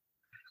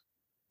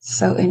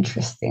 So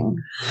interesting.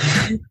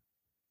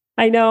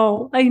 I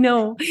know.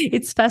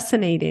 It's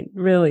fascinating,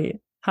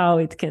 really, how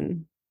it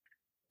can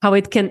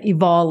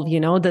evolve,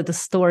 the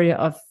story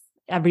of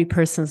every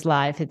person's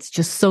life. It's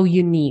just so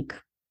unique.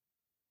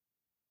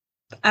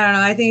 I don't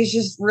know. I think it's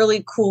just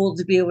really cool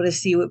to be able to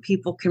see what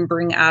people can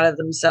bring out of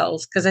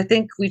themselves, because I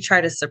think we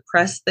try to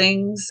suppress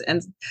things,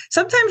 and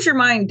sometimes your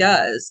mind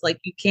does. Like,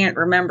 you can't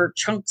remember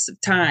chunks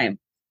of time,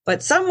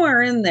 but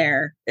somewhere in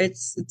there,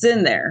 it's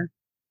in there.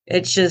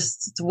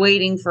 It's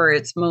waiting for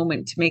its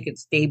moment to make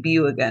its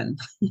debut again.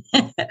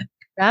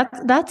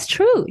 That's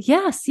true.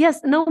 Yes.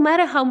 No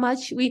matter how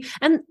much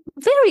and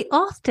very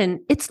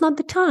often it's not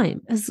the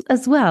time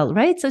as well,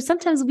 right? So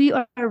sometimes we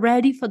are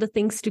ready for the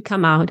things to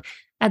come out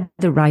at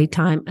the right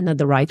time and at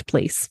the right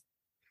place.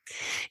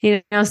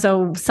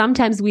 So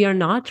sometimes we are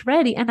not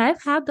ready. And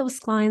I've had those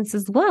clients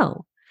as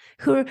well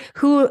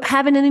who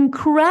having an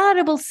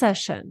incredible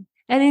session,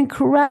 an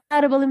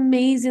incredible,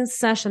 amazing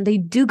session. They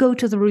do go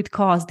to the root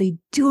cause. They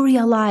do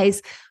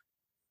realize,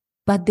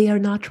 but they are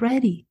not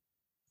ready.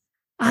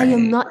 I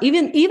am not,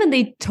 even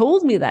they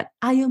told me that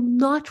I am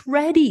not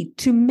ready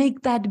to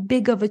make that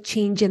big of a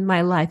change in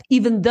my life,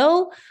 even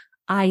though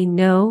I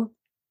know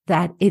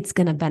that it's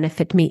going to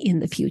benefit me in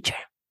the future.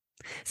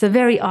 So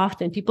very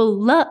often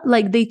people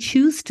they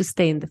choose to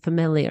stay in the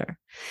familiar,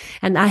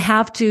 and I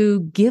have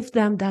to give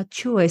them that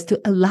choice,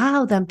 to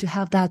allow them to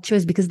have that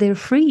choice, because they're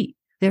free.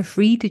 They're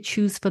free to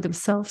choose for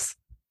themselves.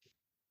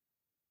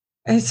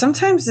 And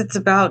sometimes it's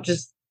about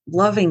just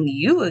loving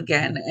you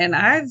again. And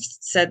I've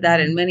said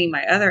that in many of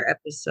my other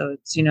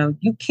episodes. You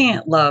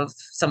can't love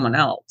someone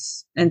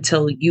else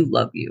until you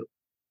love you,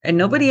 and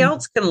nobody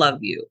else can love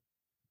you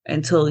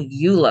until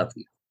you love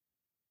you.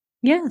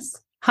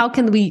 Yes.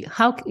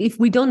 If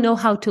we don't know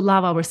how to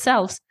love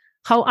ourselves,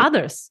 how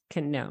others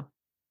can know?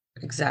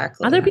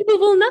 Exactly. Other people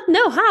will not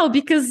know how,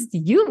 because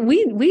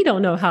we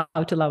don't know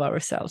how to love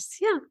ourselves.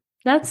 Yeah,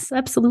 that's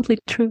absolutely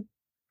true.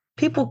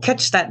 People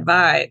catch that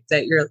vibe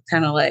that you're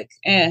kind of like,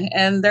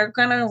 and they're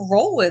going to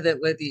roll with it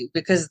with you,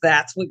 because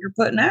that's what you're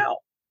putting out.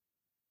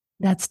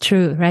 That's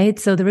true, right?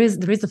 So there is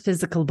a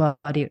physical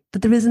body,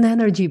 but there is an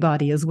energy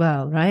body as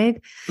well, right?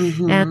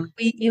 Mm-hmm. And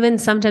we even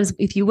sometimes,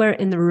 if you were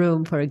in the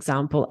room, for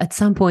example, at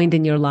some point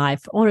in your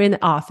life, or in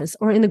the office,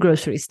 or in the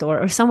grocery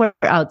store, or somewhere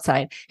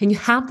outside, and you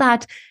have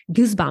that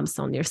goosebumps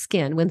on your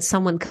skin when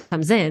someone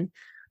comes in,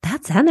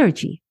 that's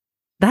energy.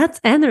 That's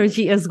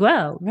energy as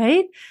well,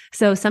 right?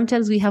 So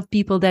sometimes we have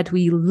people that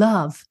we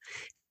love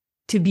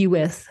to be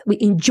with, we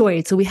enjoy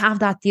it. So we have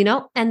that,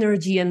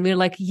 energy, and we're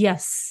like,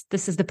 yes,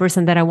 this is the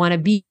person that I want to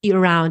be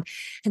around.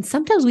 And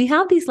sometimes we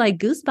have these like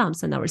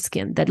goosebumps on our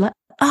skin that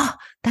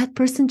that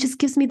person just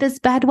gives me this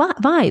bad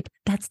vibe.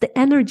 That's the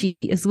energy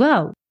as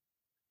well.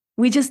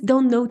 We just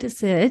don't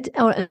notice it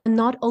or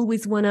not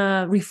always want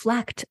to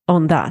reflect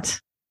on that.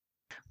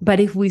 But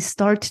if we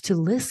start to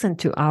listen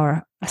to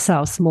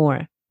ourselves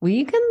more,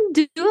 we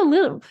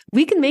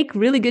can make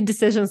really good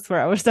decisions for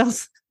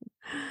ourselves.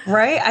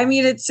 Right? I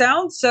mean, it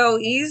sounds so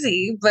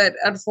easy, but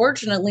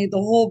unfortunately, the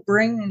whole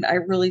brain, I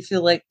really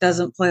feel like,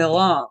 doesn't play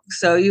along.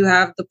 So you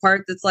have the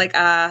part that's like,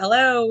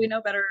 hello, we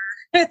know better.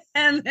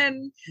 And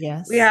then we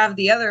Yes. have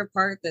the other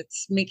part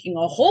that's making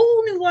a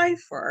whole new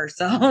life for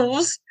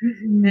ourselves.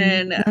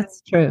 And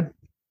That's true.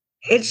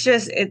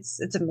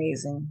 it's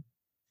amazing.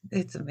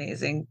 It's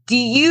amazing. Do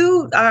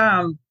you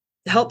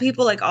help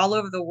people like all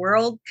over the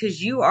world?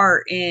 Because you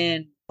are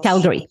in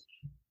Calgary.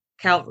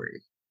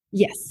 Calgary.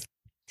 Yes.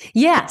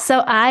 Yeah.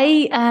 So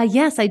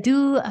I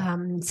do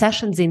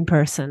sessions in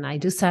person. I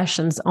do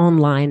sessions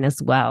online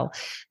as well.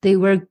 They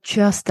work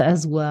just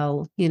as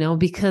well,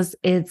 because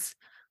it's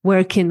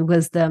working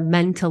with the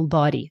mental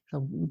body,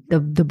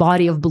 the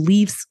body of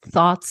beliefs,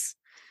 thoughts,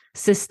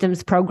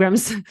 systems,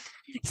 programs.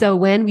 So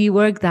when we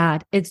work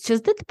that, it's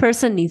just that the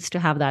person needs to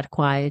have that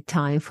quiet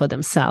time for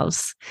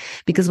themselves,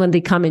 because when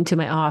they come into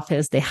my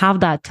office, they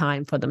have that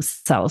time for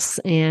themselves.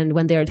 And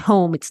when they're at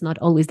home, it's not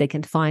always they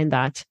can find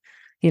that,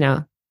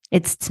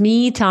 it's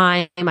me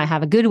time. I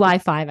have a good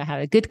Wi-Fi. I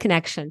have a good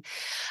connection.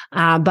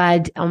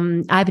 But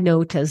I've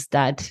noticed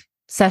that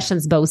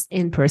sessions both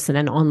in person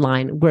and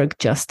online work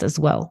just as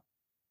well.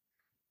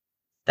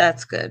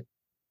 That's good.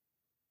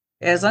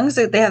 As long as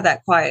they have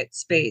that quiet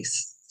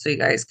space so you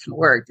guys can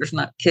work. There's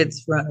not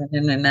kids running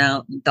in and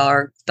out and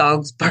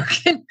dogs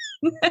barking.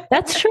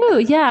 That's true.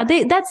 Yeah.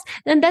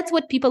 That's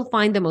what people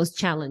find the most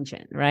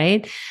challenging,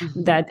 right?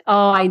 Mm-hmm. That,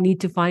 I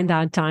need to find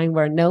that time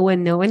where no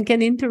one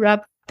can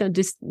interrupt and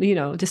just,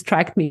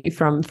 distract me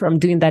from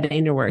doing that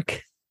inner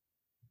work.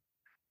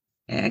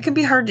 Yeah, it can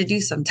be hard to do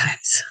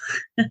sometimes.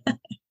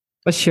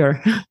 For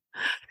sure.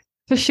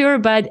 For sure.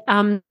 But,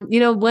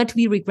 what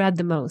we regret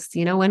the most,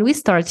 when we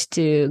start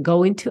to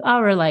go into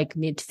our like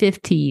mid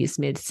 50s,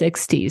 mid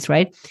 60s,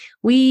 right?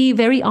 We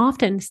very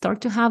often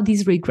start to have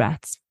these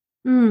regrets.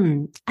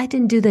 I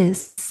didn't do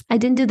this. I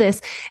didn't do this.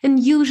 And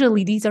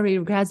usually these are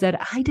regrets that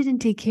I didn't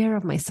take care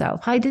of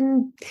myself. I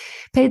didn't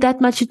pay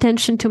that much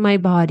attention to my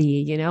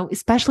body,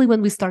 especially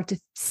when we start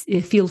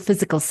to feel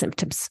physical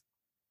symptoms.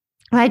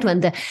 Right? When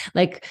the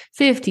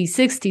 50,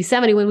 60,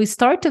 70, when we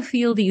start to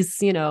feel these,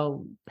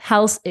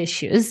 health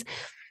issues,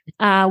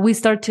 we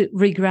start to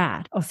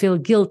regret or feel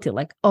guilty.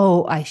 Like,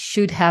 I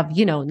should have,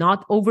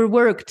 not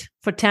overworked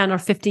for 10 or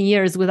 15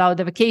 years without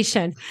a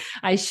vacation.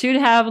 I should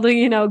have,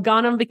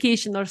 gone on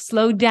vacation or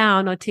slowed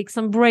down or take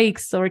some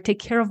breaks or take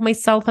care of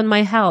myself and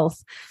my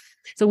health.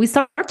 So we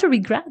start to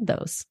regret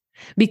those,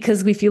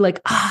 because we feel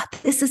like,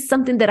 this is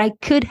something that I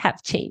could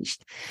have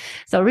changed.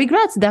 So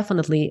regrets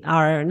definitely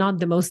are not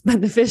the most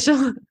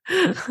beneficial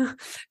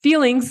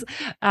feelings.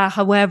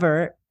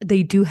 However,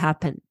 they do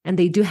happen, and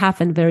they do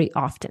happen very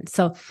often.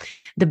 So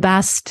the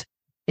best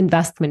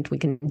investment we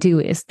can do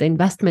is the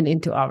investment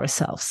into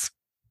ourselves.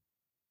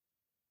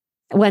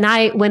 When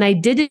I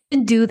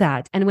didn't do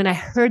that, and when I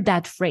heard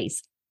that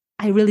phrase,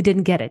 I really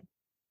didn't get it.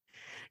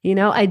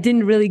 I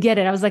didn't really get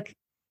it. I was like,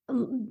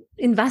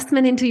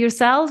 investment into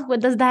yourself, what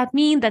does that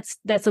mean?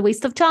 That's a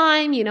waste of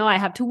time. I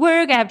have to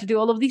work, I have to do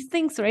all of these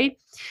things, right?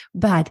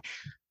 But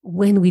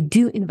when we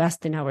do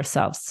invest in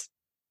ourselves,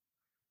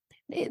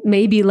 it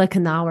may be like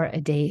an hour a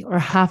day or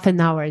half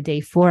an hour a day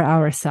for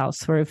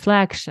ourselves, for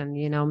reflection,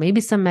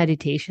 maybe some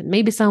meditation,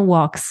 maybe some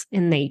walks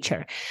in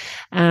nature.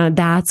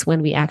 That's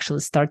when we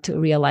actually start to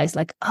realize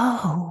like,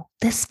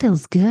 this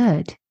feels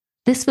good.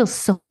 This feels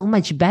so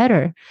much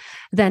better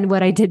than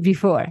what I did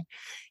before.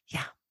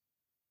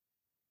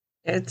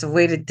 It's a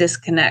way to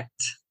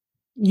disconnect.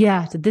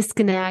 Yeah, to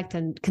disconnect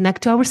and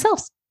connect to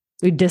ourselves.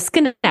 We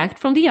disconnect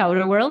from the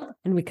outer world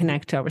and we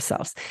connect to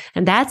ourselves.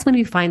 And that's when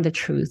we find the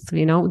truth.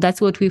 That's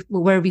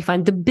where we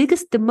find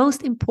the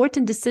most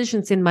important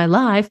decisions in my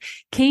life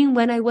came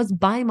when I was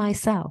by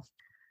myself.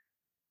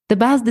 The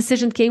best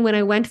decision came when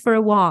I went for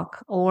a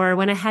walk or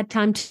when I had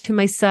time to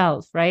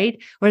myself,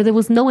 right? Where there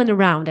was no one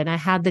around and I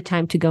had the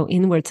time to go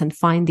inwards and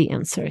find the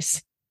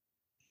answers.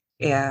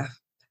 Yeah.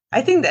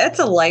 I think that's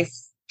a life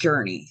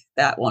journey,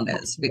 that one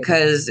is,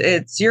 because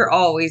you're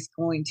always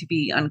going to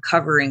be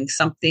uncovering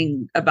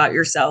something about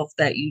yourself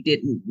that you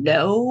didn't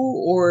know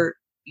or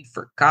you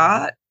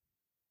forgot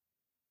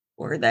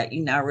or that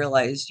you now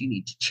realize you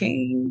need to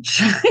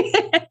change.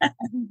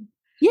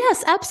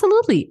 Yes,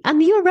 absolutely.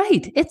 And you're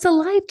right. It's a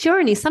life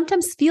journey.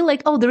 Sometimes feel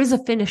like, there is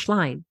a finish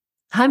line.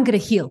 I'm going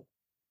to heal.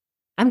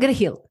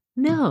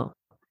 No.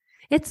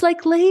 It's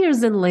like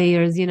layers and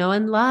layers,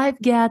 and life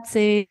gets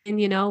in,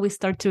 we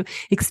start to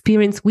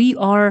experience, we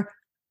are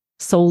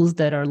souls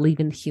that are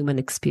living human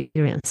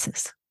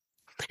experiences.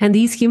 And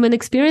these human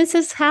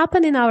experiences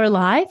happen in our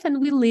life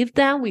and we live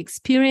them, we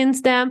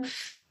experience them,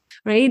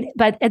 right?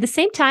 But at the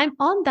same time,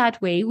 on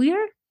that way, we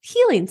are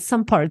healing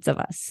some parts of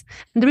us.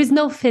 And there is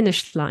no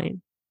finish line.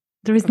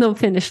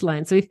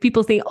 So if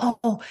people think,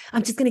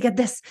 I'm just going to get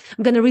this,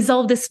 I'm going to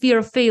resolve this fear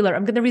of failure,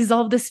 I'm going to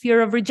resolve this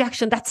fear of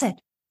rejection, that's it.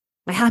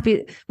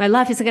 My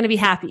life is going to be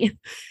happy.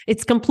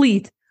 It's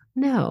complete.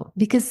 No,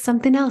 because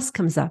something else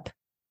comes up.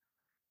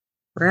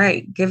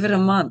 Right. Give it a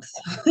month.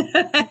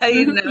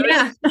 You know,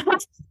 Yeah,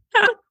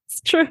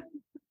 it's true.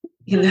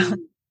 you know,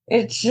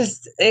 it's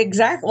just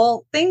exact.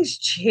 Well, things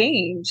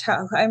change.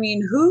 I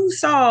mean, who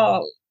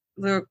saw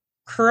the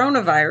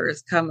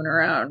coronavirus coming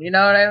around? You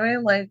know what I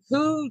mean? Like,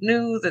 who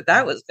knew that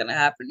that was going to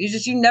happen?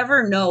 You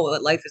never know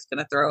what life is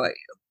going to throw at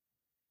you.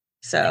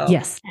 So,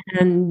 Yes.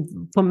 And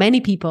for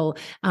many people,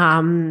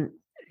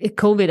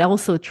 COVID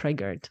also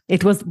triggered.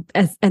 It was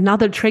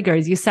another trigger,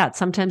 as you said.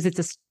 Sometimes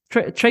it's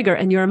a trigger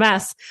and you're a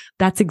mess.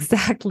 That's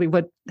exactly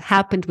what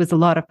happened with a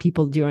lot of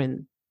people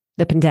during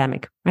the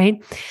pandemic,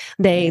 right?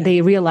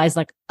 They realized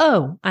like,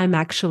 oh, I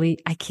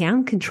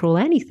can't control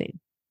anything.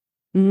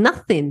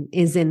 Nothing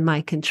is in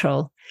my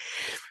control.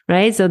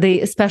 Right. So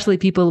especially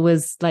people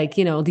with like,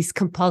 these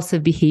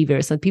compulsive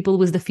behaviors and people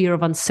with the fear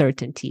of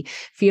uncertainty,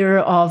 fear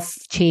of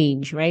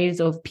change, right?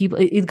 So people,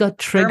 it got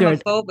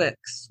triggered.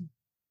 Germophobics.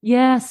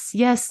 Yes.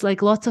 Yes.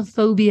 Like lots of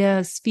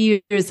phobias,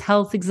 fears,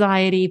 health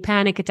anxiety,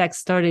 panic attacks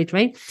started,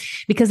 right?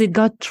 Because it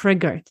got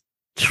triggered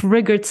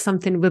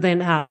something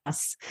within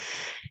us,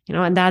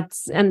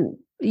 and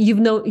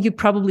you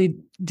probably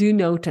do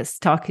notice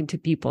talking to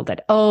people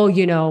that,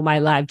 oh, my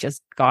life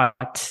just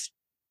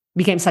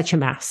became such a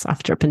mess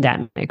after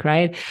pandemic,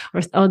 right?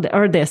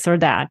 Or this or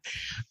that.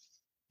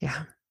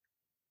 Yeah.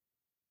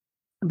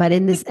 But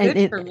in this,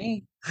 good for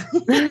me.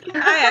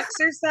 I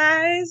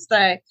exercised.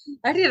 I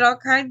did all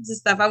kinds of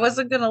stuff. I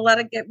wasn't going to let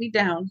it get me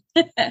down.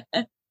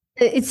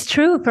 It's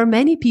true for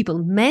many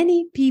people.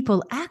 Many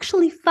people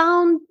actually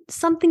found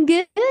something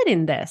good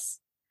in this.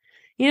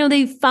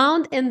 They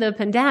found in the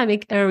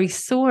pandemic a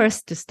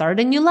resource to start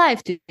a new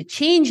life, to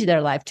change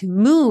their life, to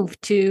move,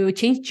 to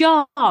change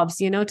jobs,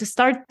 to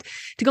start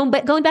to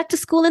going back to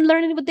school and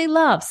learning what they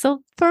love.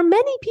 So for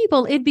many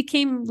people, it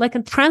became like a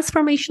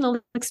transformational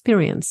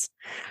experience.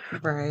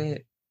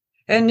 Right.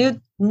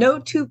 And no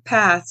two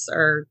paths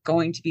are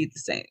going to be the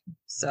same.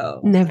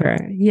 So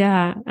never.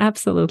 Yeah,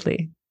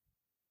 absolutely.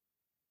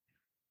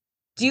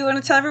 Do you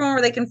want to tell everyone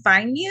where they can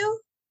find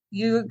you?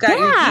 You got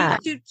your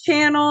YouTube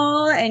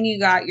channel and you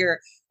got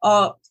your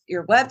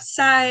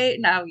website.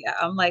 Now, yeah,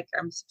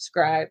 I'm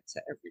subscribed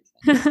to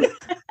everything.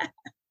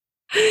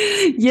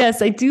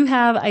 Yes, I do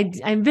have.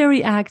 I'm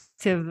very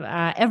active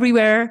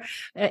everywhere.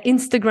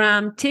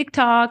 Instagram,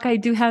 TikTok. I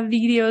do have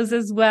videos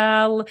as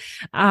well.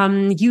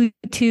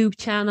 YouTube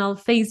channel,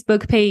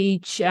 Facebook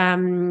page.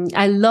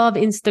 I love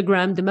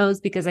Instagram the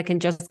most because I can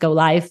just go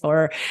live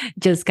or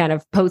just kind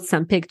of post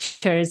some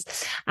pictures.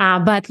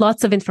 But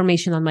lots of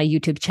information on my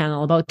YouTube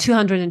channel. About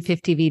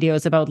 250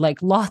 videos about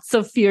like lots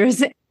of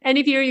fears.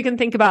 Any fear you can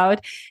think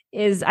about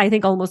I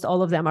think almost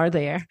all of them are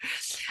there.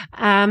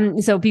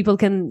 So people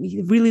can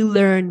really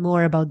learn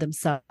more about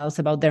themselves,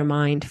 about their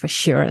mind for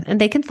sure.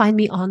 And they can find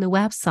me on the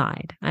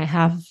website. I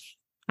have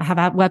a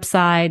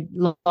website,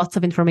 lots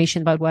of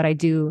information about what I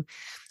do,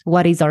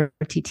 what is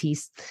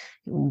RTTs,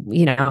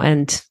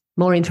 and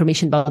more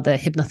information about the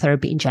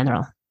hypnotherapy in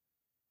general.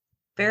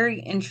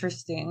 Very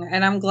interesting.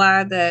 And I'm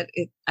glad that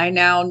I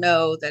now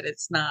know that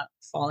it's not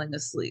falling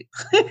asleep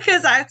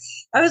because I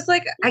was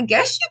like, I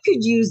guess you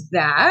could use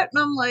that.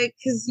 And I'm like,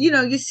 because,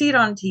 you see it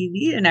on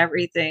TV and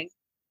everything.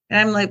 And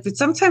I'm like, but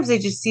sometimes they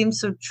just seem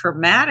so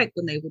traumatic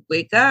when they would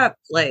wake up,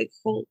 like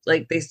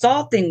they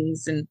saw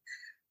things. And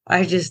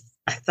I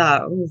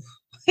thought,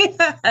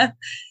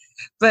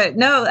 but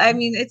no, I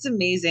mean, it's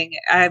amazing.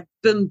 I've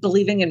been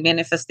believing in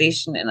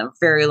manifestation in a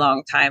very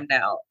long time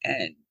now.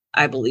 And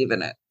I believe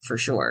in it for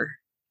sure.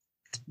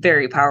 It's a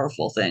very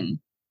powerful thing.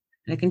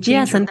 And it can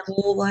change your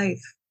whole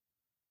life.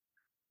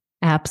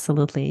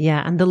 Absolutely.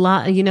 Yeah. And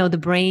the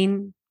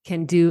brain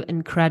can do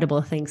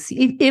incredible things.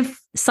 If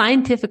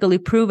scientifically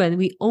proven,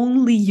 we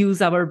only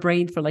use our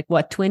brain for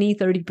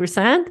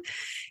 20-30%.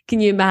 Can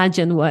you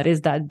imagine what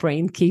is that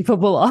brain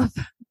capable of?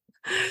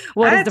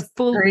 What is the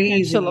full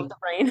potential of the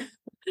brain?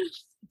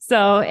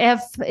 So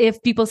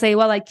if people say,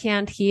 well, I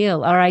can't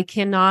heal or I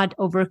cannot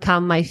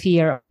overcome my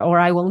fear or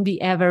I won't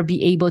ever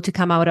be able to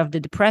come out of the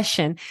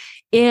depression,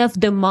 if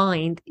the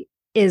mind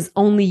is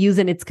only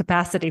using its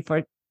capacity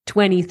for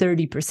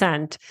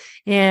 20-30%,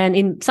 and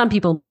in some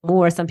people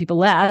more, some people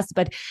less,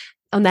 but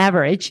on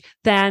average,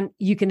 then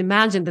you can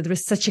imagine that there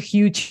is such a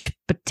huge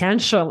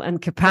potential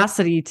and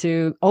capacity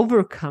to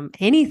overcome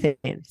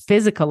anything,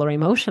 physical or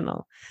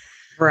emotional.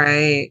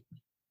 Right.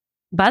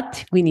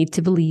 But we need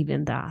to believe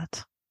in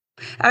that.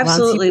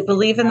 Absolutely.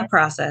 Believe in the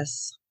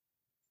process.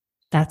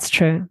 That's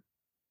true.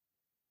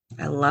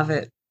 I love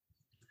it.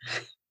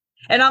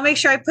 And I'll make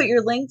sure I put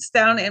your links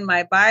down in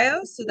my bio.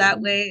 So that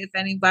way, if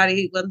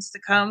anybody wants to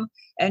come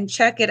and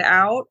check it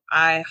out,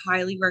 I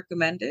highly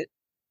recommend it.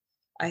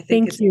 I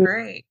think it's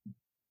great.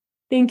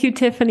 Thank you,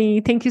 Tiffany.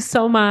 Thank you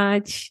so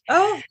much.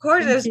 Oh, of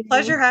course. It was a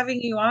pleasure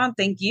having you on.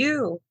 Thank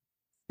you.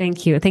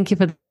 Thank you. Thank you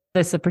for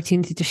this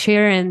opportunity to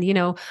share. And,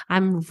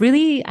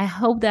 I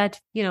hope that,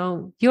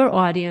 your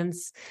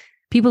audience,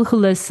 people who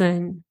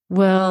listen,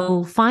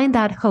 will find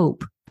that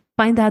hope,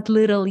 find that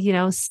little,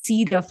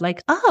 seed of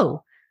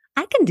oh,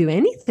 I can do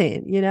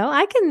anything,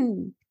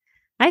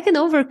 I I can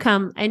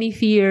overcome any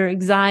fear,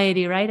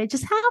 anxiety, right? I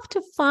just have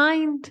to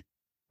find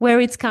where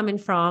it's coming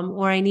from,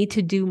 or I need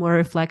to do more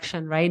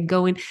reflection, right?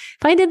 Going,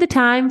 finding the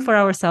time for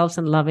ourselves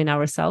and loving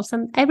ourselves,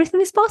 and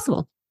everything is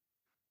possible.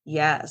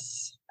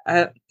 Yes.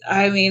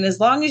 I mean, as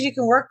long as you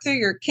can work through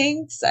your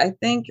kinks, I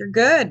think you're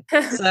good.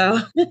 So,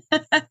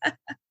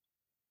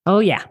 Oh,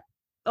 yeah.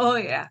 oh,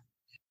 yeah.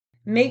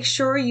 Make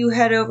sure you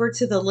head over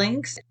to the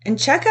links and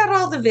check out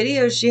all the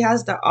videos she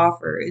has to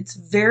offer. It's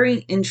very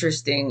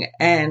interesting,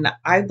 and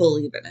I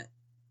believe in it.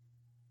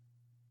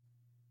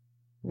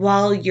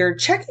 While you're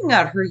checking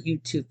out her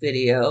YouTube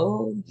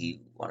video, you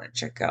want to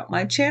check out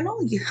my channel,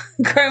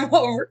 Crime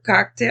Over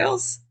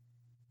Cocktails.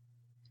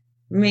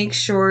 Make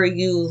sure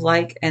you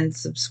like and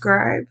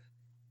subscribe.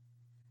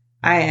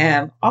 I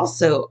am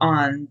also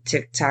on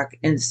TikTok,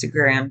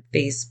 Instagram,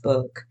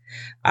 Facebook.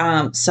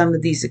 Some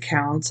of these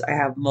accounts I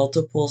have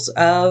multiples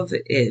of.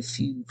 If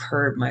you've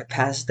heard my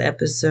past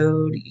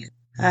episode,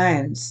 I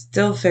am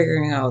still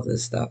figuring all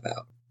this stuff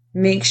out.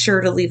 Make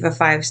sure to leave a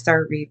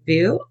 5-star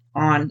review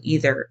on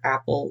either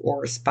Apple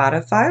or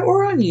Spotify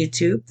or on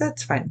YouTube.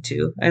 That's fine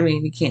too. I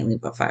mean, you can't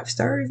leave a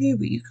 5-star review,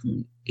 but you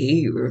can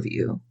leave a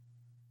review.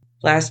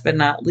 Last but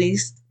not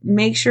least,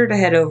 make sure to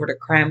head over to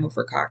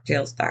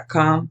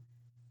crimeovercocktails.com.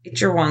 It's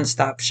your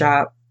one-stop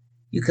shop.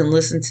 You can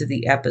listen to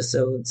the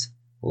episodes.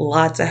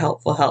 Lots of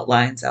helpful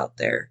helplines out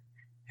there.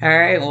 All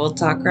right, we'll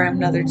talk crime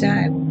another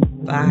time.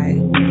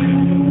 Bye.